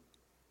him.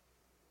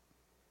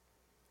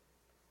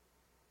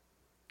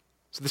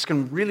 So this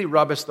can really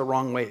rub us the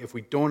wrong way if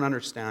we don't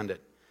understand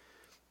it.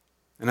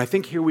 And I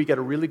think here we get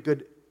a really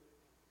good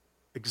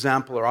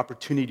example or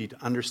opportunity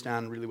to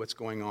understand really what's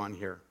going on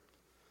here.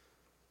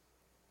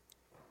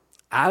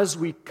 As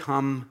we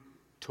come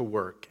to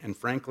work, and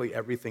frankly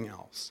everything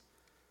else,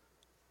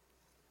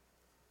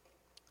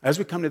 as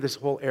we come to this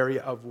whole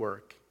area of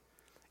work,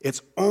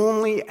 it's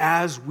only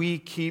as we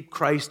keep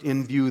Christ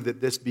in view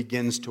that this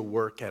begins to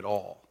work at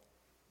all.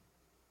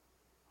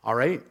 All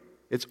right?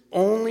 It's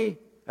only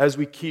as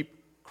we keep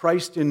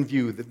Christ in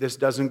view that this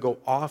doesn't go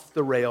off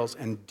the rails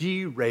and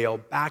derail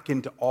back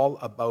into all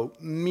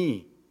about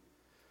me.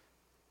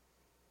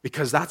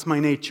 Because that's my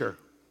nature.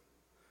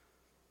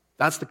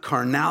 That's the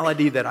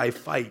carnality that I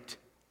fight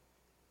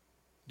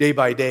day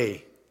by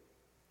day.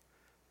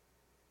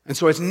 And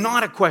so it's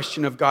not a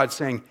question of God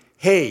saying,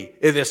 hey,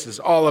 this is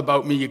all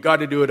about me, you got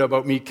to do it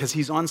about me, because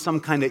he's on some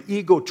kind of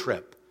ego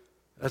trip.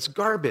 That's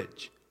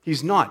garbage.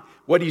 He's not.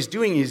 What he's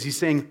doing is he's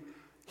saying,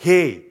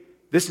 hey,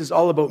 this is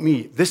all about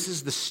me. This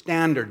is the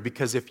standard,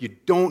 because if you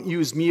don't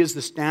use me as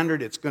the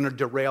standard, it's going to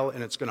derail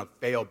and it's going to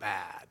fail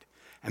bad.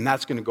 And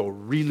that's going to go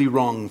really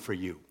wrong for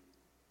you.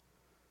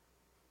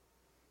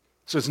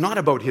 So it's not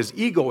about his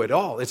ego at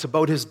all. It's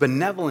about his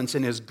benevolence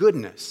and his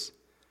goodness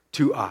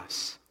to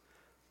us.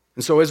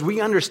 And so as we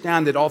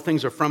understand that all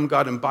things are from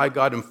God and by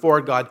God and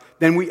for God,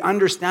 then we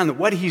understand that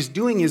what he's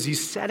doing is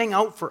he's setting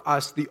out for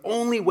us the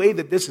only way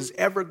that this is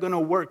ever going to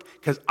work,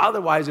 because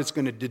otherwise it's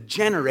going to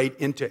degenerate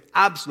into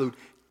absolute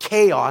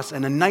chaos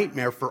and a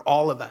nightmare for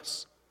all of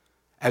us.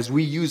 As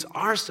we use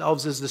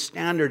ourselves as the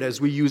standard,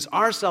 as we use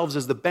ourselves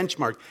as the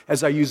benchmark,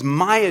 as I use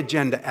my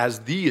agenda as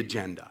the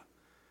agenda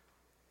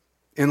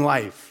in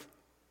life.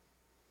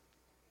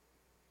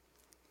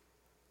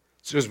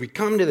 So as we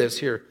come to this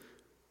here,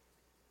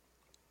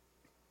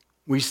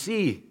 we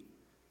see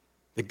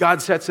that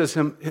God sets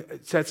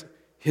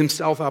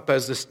himself up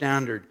as the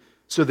standard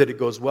so that it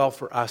goes well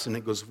for us, and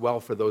it goes well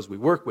for those we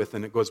work with,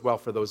 and it goes well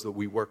for those that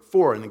we work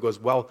for, and it goes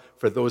well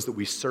for those that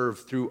we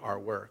serve through our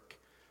work.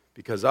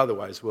 Because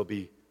otherwise we'll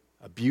be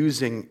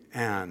abusing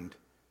and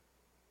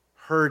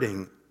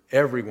hurting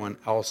everyone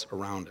else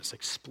around us,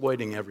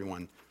 exploiting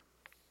everyone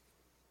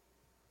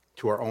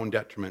to our own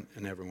detriment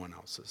and everyone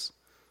else's.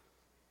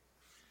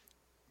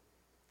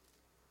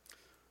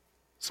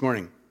 This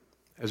morning,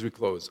 as we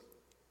close,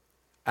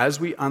 as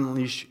we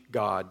unleash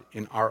God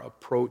in our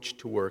approach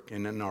to work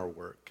and in our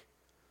work,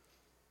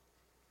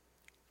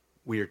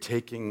 we are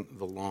taking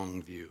the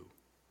long view.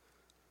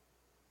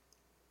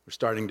 We're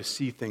starting to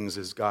see things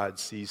as God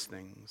sees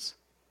things.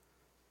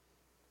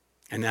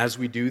 And as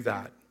we do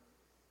that,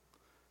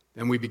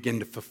 then we begin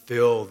to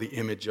fulfill the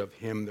image of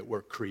him that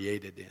we're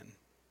created in.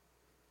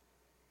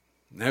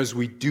 And as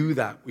we do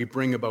that, we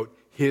bring about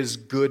his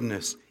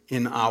goodness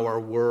in our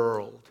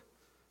world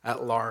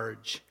at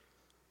large.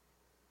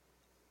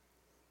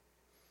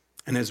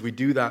 And as we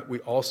do that, we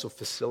also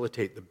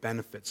facilitate the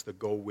benefits that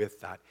go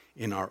with that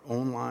in our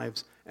own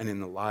lives and in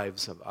the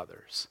lives of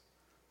others.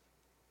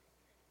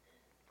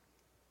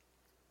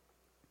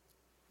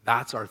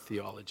 That's our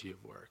theology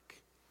of work.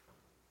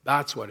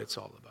 That's what it's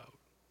all about.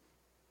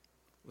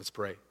 Let's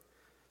pray.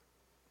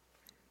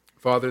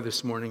 Father,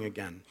 this morning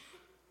again,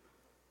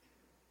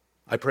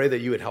 I pray that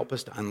you would help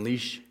us to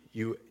unleash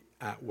you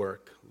at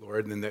work,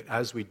 Lord, and that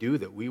as we do,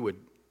 that we would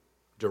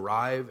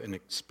derive and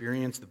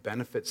experience the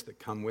benefits that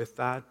come with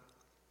that,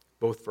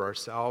 both for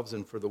ourselves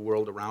and for the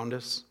world around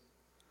us.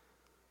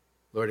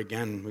 Lord,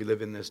 again, we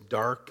live in this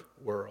dark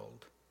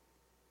world.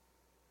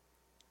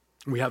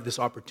 We have this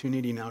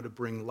opportunity now to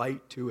bring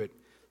light to it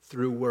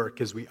through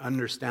work as we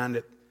understand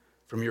it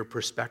from your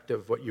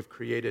perspective, what you've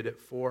created it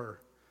for,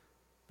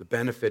 the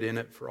benefit in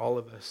it for all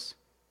of us,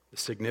 the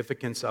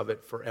significance of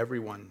it for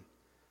everyone.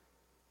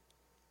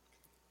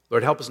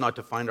 Lord, help us not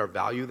to find our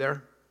value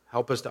there.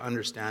 Help us to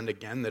understand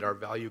again that our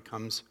value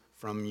comes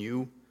from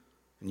you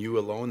and you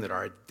alone, that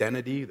our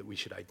identity, that we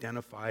should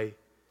identify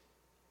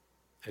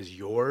as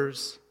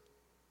yours,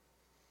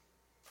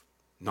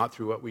 not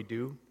through what we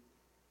do.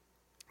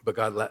 But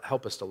God,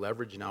 help us to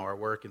leverage now our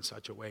work in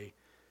such a way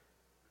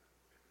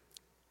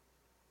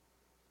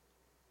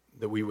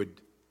that we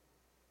would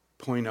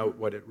point out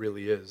what it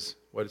really is,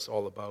 what it's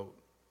all about.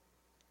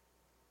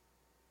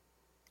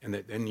 And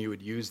that then you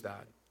would use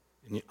that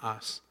in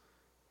us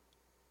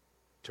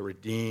to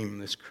redeem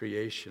this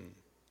creation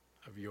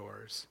of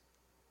yours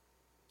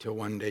till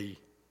one day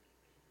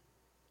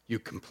you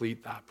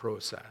complete that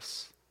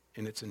process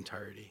in its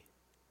entirety.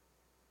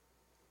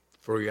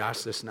 For we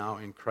ask this now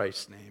in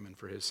Christ's name and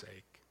for his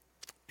sake.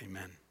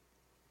 Amen.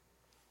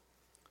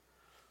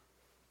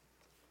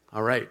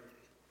 All right.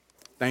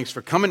 Thanks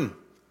for coming.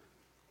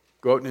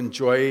 Go out and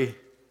enjoy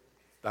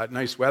that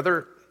nice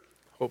weather,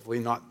 hopefully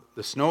not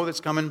the snow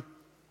that's coming.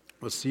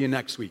 We'll see you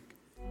next week.